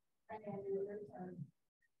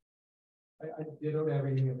 I ditto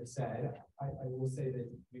everything that was said. I will say that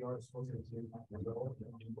we are supposed to do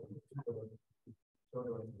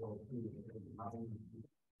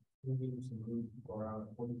we need some group around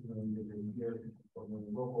 42 million a year, but when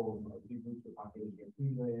the local groups the population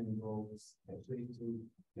 3 million goals and 32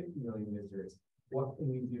 50 million visitors, what can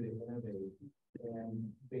we do to innovate and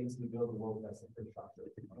basically build a world best infrastructure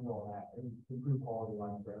and all that and improve quality of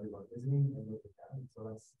life for everyone visiting and look at that. So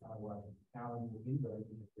that's what the challenge will be, but I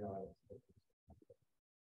think it's realized.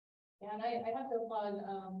 Yeah, and I have to applaud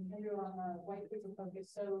Andrew on the white paper focus.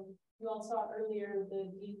 So you all saw earlier the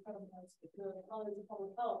Dean of the College of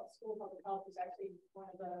Public Health, School of Public Health is actually one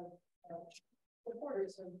of the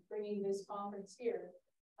supporters of bringing this conference here.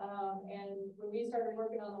 And when we started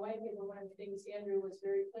working on the white paper, one of the things Andrew was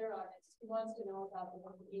very clear on is he wants to know about the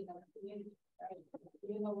well-being of the community, right?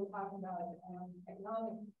 Even though we're talking about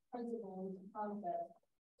economic principles and concepts.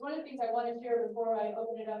 One of the things I want to share before I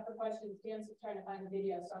open it up for questions, Dan's trying to find the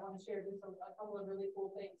video, so I want to share just a couple of really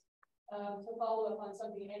cool things to follow up on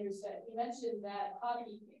something Andrew said. He mentioned that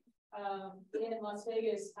hockey in Las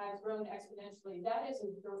Vegas has grown exponentially. That is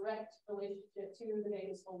a direct relationship to the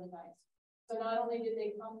Vegas Golden Knights. So not only did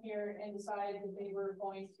they come here and decide that they were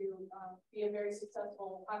going to be a very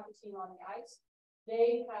successful hockey team on the ice,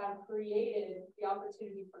 they have created the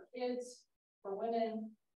opportunity for kids, for women,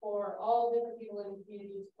 for all different people in the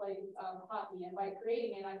community to play hockey. And by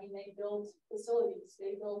creating it, I mean, they build facilities,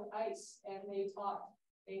 they build ice, and they talk.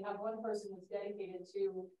 They have one person that's dedicated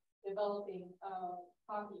to developing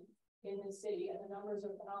hockey in the city, and the numbers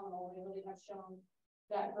are phenomenal. They really have shown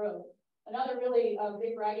that growth. Another really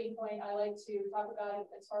big bragging point I like to talk about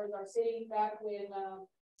as far as our city, back when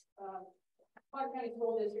Clark County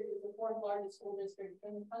School District is the 4th largest school district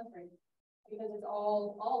in the country, because it's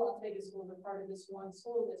all Las Vegas schools are part of this one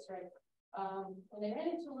school district. When they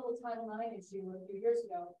ran into a little timeline issue a few years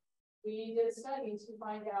ago, we did a study to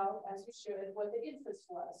find out, as we should, what the interest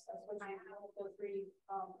was. That's what you know, the 3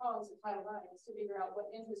 prongs of Title IX is to figure out what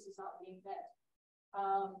interest is not being met.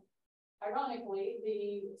 Ironically,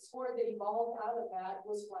 the sport that evolved out of that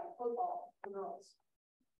was flag football for girls.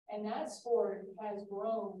 And that sport has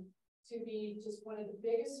grown to be just one of the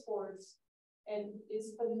biggest sports and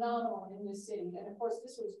is phenomenal in this city. And of course,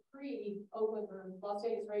 this was pre-Oakland or Las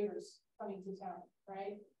Vegas Raiders coming to town,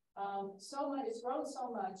 right? So much, it's grown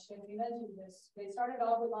so much, and we mentioned this. They started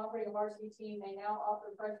off with offering a varsity team. They now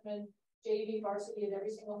offer freshman JV varsity at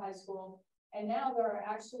every single high school. And now there are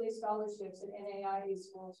actually scholarships at NAIA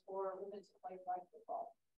schools for women to play flag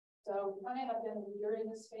football. So we kind of have been a leader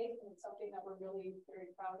in this space, and it's something that we're really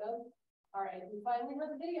very proud of. All right, we finally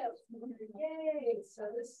have a video. Yay!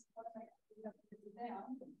 So this one I have to put it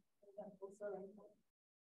down.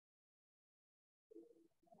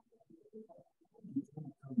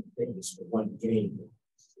 Things for one game,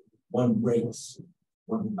 one race,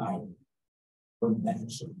 one fight, one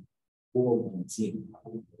match, or one team.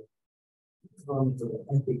 Come for the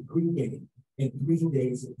epic pregame and 3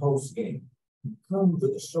 days of postgame. Come for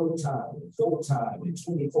the showtime, go time, and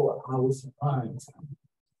 24 hours of prime time.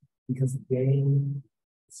 Because the game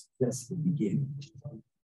is just the beginning.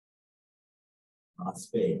 Las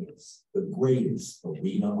Vegas, the greatest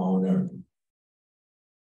arena on earth.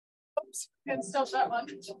 Oops, can't stop that one.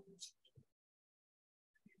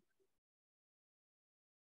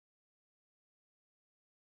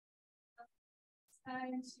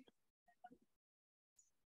 And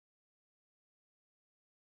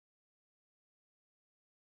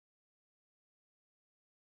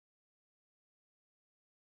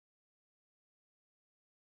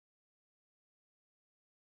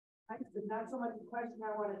not so much a question.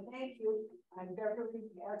 I want to thank you. I'm Beverly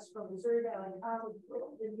Gatz from Missouri Valley College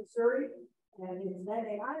in Missouri, and it's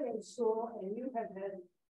NAIA school, and you have been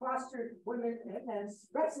fostered women and men's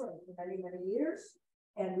wrestling for many, many years,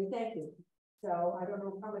 and we thank you. So I don't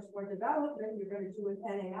know how much more development you're going to do with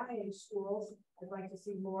NAIA schools. I'd like to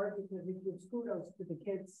see more because it gives kudos to the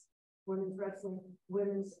kids. Women's wrestling,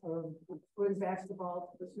 women's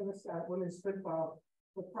basketball, women's football.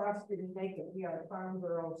 Lacrosse didn't make it. We are farm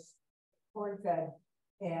girls, corn fed,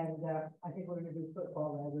 and I think we're going to do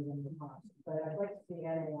football rather than lacrosse. But I'd like to see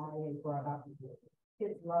NAIA brought up.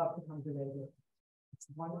 Kids love to come to Vegas.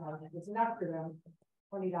 It's enough for them.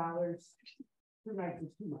 $20, 2 nights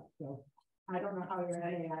is too much. So I don't know how your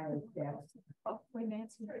NAIA staff. oh, wait,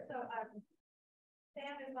 Nancy. Sure. So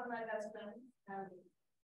Sam is one of my best friends.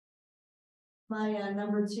 My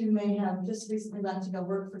number 2 may have just recently left to go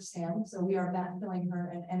work for Sam, so we are backfilling her,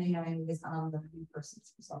 and NAIA is on the new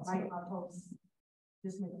person's results. I hope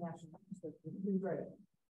this makes national. It's been great.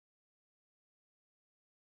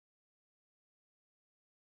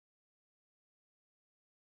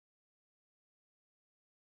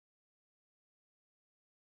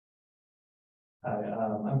 Hi,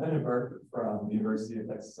 I'm Ben Burke from the University of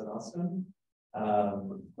Texas at Austin.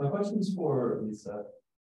 My question is for Lisa.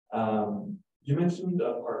 You mentioned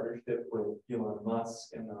a partnership with Elon Musk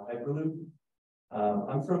and the Hyperloop.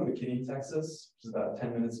 I'm from McKinney, Texas, which is about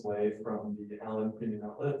 10 minutes away from the Allen Premium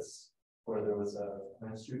Outlets, where there was a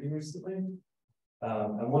mass shooting recently.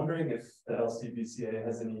 I'm wondering if the LCBCA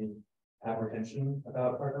has any apprehension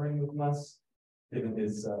about partnering with Musk, given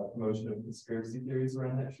his promotion of conspiracy theories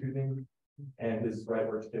around that shooting and his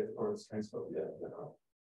rightward shift towards transphobia in general.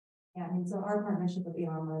 Yeah, I mean, so our partnership with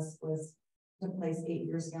Elon Musk took place 8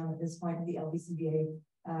 years ago. At this point, the LBCBA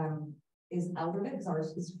is out of it because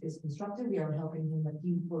ours is constructed. We are helping him, but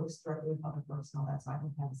he works directly with public works and all that, so I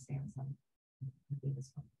don't have a stance on it.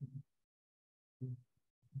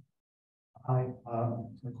 Hi,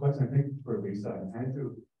 the question I think for Lisa and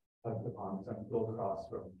Andrew touched upon, I'm Bill Cross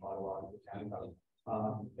from Ottawa, Canada.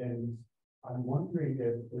 And I'm wondering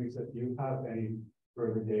if, Lisa, if you have any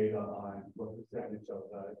further data on what percentage of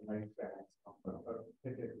the night fans come from, or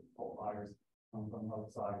ticket buyers come from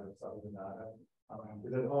outside of Southern Nevada.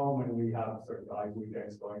 Because at home, when we have certain guys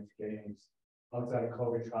weekends going to games, outside of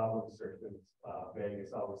COVID travel restrictions,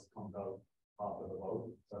 Vegas always comes out top of the vote.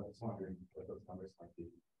 So I'm just wondering what those numbers might be.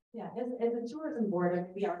 Yeah, as a tourism board,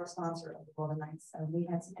 we are a sponsor of the Golden Knights. We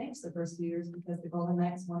had some angst the first few years because the Golden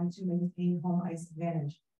Knights wanted to maintain home ice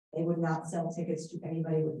advantage. They would not sell tickets to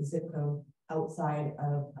anybody with the zip code outside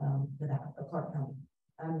of Clark County.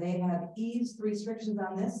 They have eased the restrictions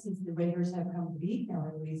on this since the Raiders have come to be. Now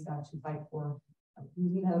everybody's got to fight for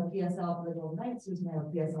who's going to have a PSL for the Golden Knights, who's going to have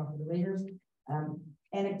a PSL for the Raiders.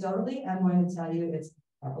 Anecdotally, I'm going to tell you it's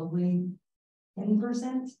probably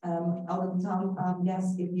 10% out of the town.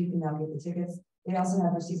 Yes, if you can now get the tickets. They also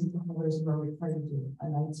have their season ticket holders who are required to do a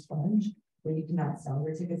night's plunge where you cannot sell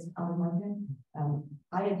your tickets out of market.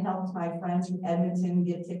 I have helped my friends from Edmonton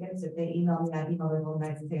get tickets. If they email me, I email their Golden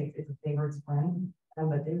Knights and say it's a favorite friend.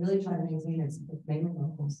 But they really try to maintain it's mainly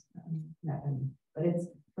locals. But it's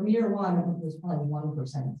from year one, I think there's probably 1%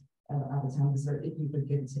 of the time if you could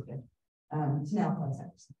get a ticket. To now plus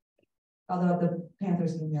 10%. Although the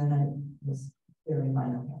Panthers game the other night was very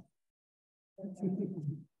minor.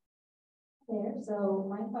 There, so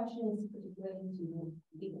my question is particularly to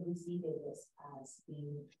people who see Vegas as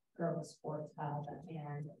the girls sports hub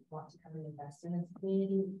and want to come and invest in its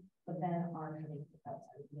community, but then are coming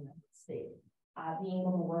outside of the United States. Being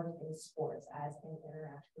able to work in sports as an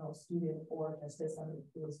international student or just as somebody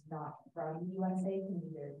who is not from the USA can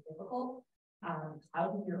be very difficult.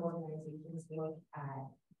 How do your organizations look at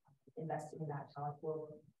investing in that talent for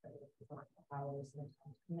hours and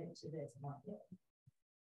commit to this market?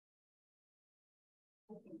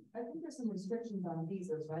 I think there's some restrictions on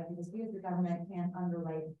visas, right? Because we as the government can't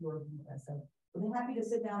underwrite your visa. So we're happy to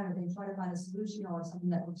sit down and try to find a solution or something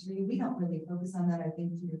that works for you. We don't really focus on that. I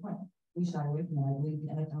think to your point, we shy away from that. I believe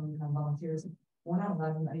the NFL become volunteers. We're not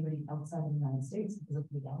allowed to anybody outside of the United States because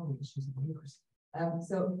of legality issues of waivers.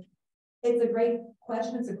 So it's a great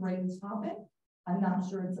question. It's a great topic. I'm not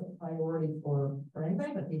sure it's a priority for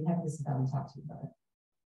anybody, but we have to sit down and talk to you about it.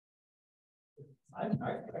 I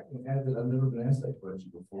can add that I've never been asked that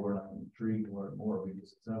question before, and I'm intrigued to learn more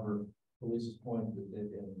because it's never, Lisa's point that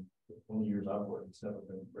in the 20 years I've worked, it's never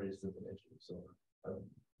been raised as an issue. So I'm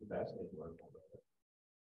fascinated to learn more about it.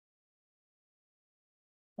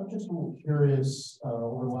 I'm just a little curious,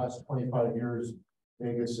 over the last 25 years,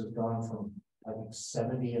 Vegas has gone from, I think,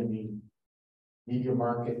 70 in the media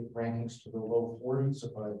market rankings to the low 40s.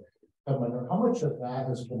 If I wonder how much of that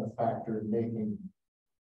has been a factor in making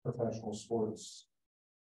professional sports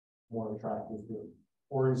more attractive to,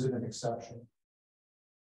 or is it an exception?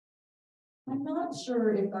 I'm not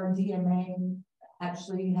sure if our DMA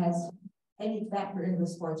actually has any factor in the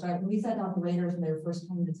sports, right? When we sat down with the Raiders when they were first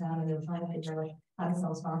coming to town and they were trying to figure out how to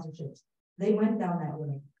sell sponsorships, they went down that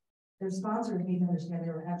way. Their sponsors need to understand they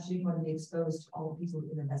were actually going to be exposed to all the people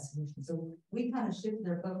in the destination. So we kind of shifted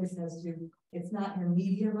their focus as to it's not your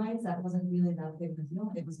media rights. That wasn't really that big of a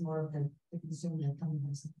deal. It was more of the consumer coming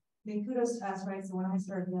in. I mean, kudos to us, right? So when I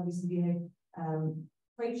started the WCBA,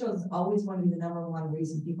 trade shows is always going to be the #1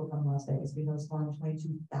 reason people come to Las Vegas. We host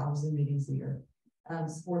 22,000 meetings a year.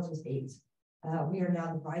 Sports was 8. We are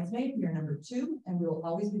now the bridesmaid. We are #2, and we will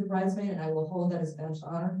always be the bridesmaid, and I will hold that as badge of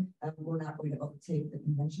honor. We're not going to overtake the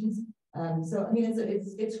conventions. So I mean,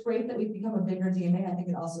 it's great that we've become a bigger DMA. I think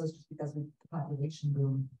it also is just because the population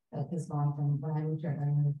boom has gone from when I moved here at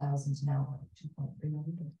 900,000 to now 2.3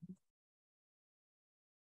 million.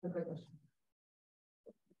 A great question.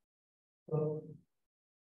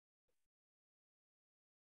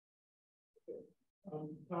 I'm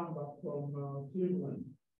Tom from Cleveland.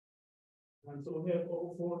 And so we have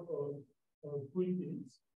all sorts of free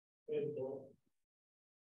teams. We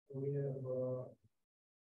have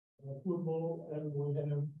football and we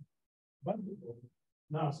have basketball.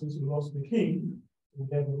 Now, since we lost the king, we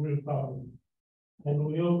have a real problem. And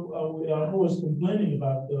we are always complaining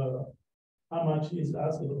about how much he's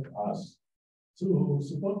asking of us to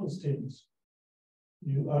support those teams.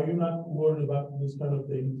 Are you not worried about this kind of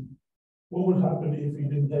thing? What would happen if we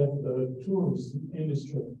didn't have the tourism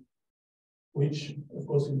industry? Which, of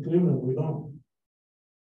course, in Cleveland, we don't.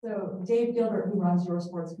 So Dave Gilbert, who runs your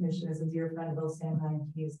sports commission, is a dear friend of Bill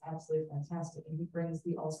Sandheim. He is absolutely fantastic. And he brings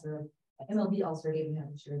the All-Star, MLB All-Star game we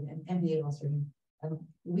have this year, and NBA All-Star game.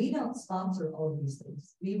 We don't sponsor all of these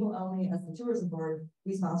things. We will only, as the tourism board,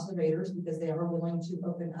 we sponsor the Raiders because they are willing to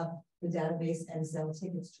open up the database and sell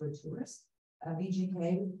tickets to a tourist. VGK,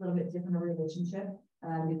 a little bit different relationship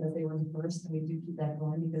because they were the first, and we do keep that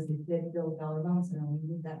going because they did build dollar bones and we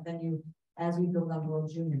need that venue as we build on World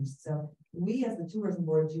Juniors. So we as the tourism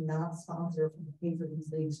board do not sponsor or pay for these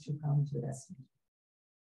leagues to come to this.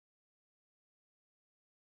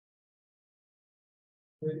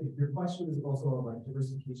 Your question is also about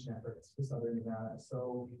diversification efforts for Southern Nevada.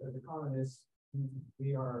 So as economists,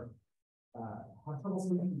 we are have trouble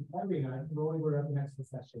sleeping every night knowing we're up next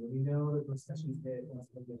recession. We know that recessions hit once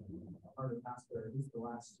again harder faster, at least the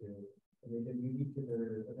last two, and they've been unique to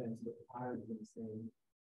their events with the patterns of the same.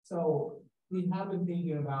 So we have been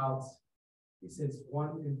thinking about since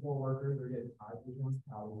 1 in 4 workers are getting tied to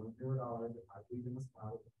municipality, $0 tied to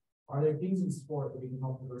municipality. Are there things in sport that we can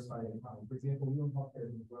help diversify the economy? For example, we don't healthcare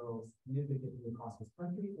can grow significantly across this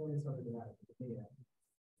country or in Southern Nevada.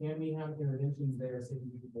 Can we have interventions there so we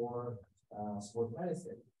can do more sport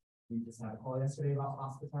medicine? We just had a call yesterday about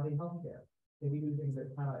hospitality healthcare. Can we do things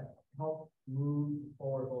that kind of help move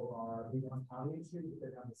forward both our hospitality industry, but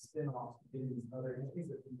then have the spin-off in these other industries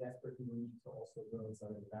that we desperately need to also grow in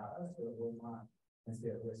Southern Nevada so that we're not and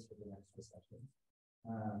stay at risk for the next recession.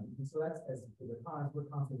 And so that's as for the cons, we're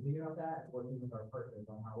constantly thinking about that and working with our partners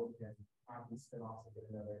on how we can have these spin-offs and get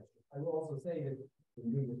another. I will also say that in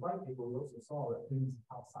doing with white people, we also saw that things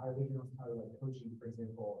outside of regional hospitality, like coaching, for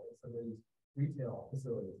example, some of these retail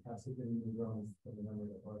facilities have significantly grown from the number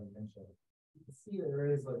that already mentioned. You can see that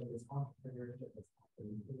there is like this entrepreneurship that's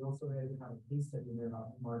happening. We also had kind of case study there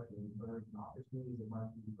about marketing for opportunities and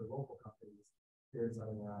marketing for local companies. Here's as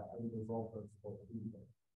a result of what we do.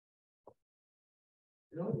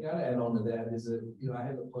 The only thing I'd add on to that is that, I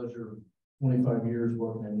had the pleasure of 25 years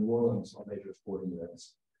working in New Orleans on major sporting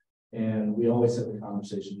events. And we always had the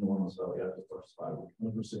conversation in New Orleans about we have to diversify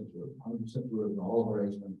 100% tourism, all of our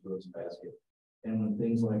age men tourism basket. And when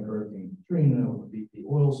things like Hurricane Katrina or the BP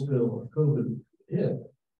oil spill or COVID hit,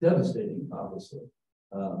 devastating, obviously,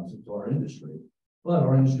 to our industry. But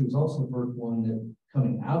our industry was also the first one that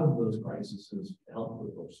coming out of those crises helped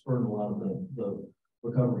with or spurred a lot of the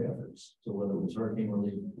recovery efforts. So whether it was hurricane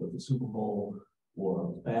relief with the Super Bowl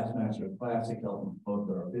or Bassmaster Classic, helping both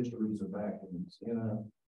our fisheries are back in Louisiana,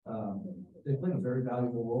 they played a very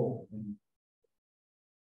valuable role.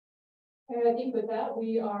 And I think with that,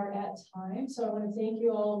 we are at time. So I want to thank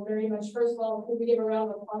you all very much. First of all, could we give a round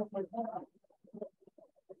of applause for that?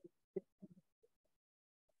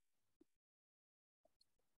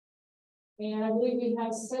 And I believe we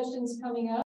have sessions coming up.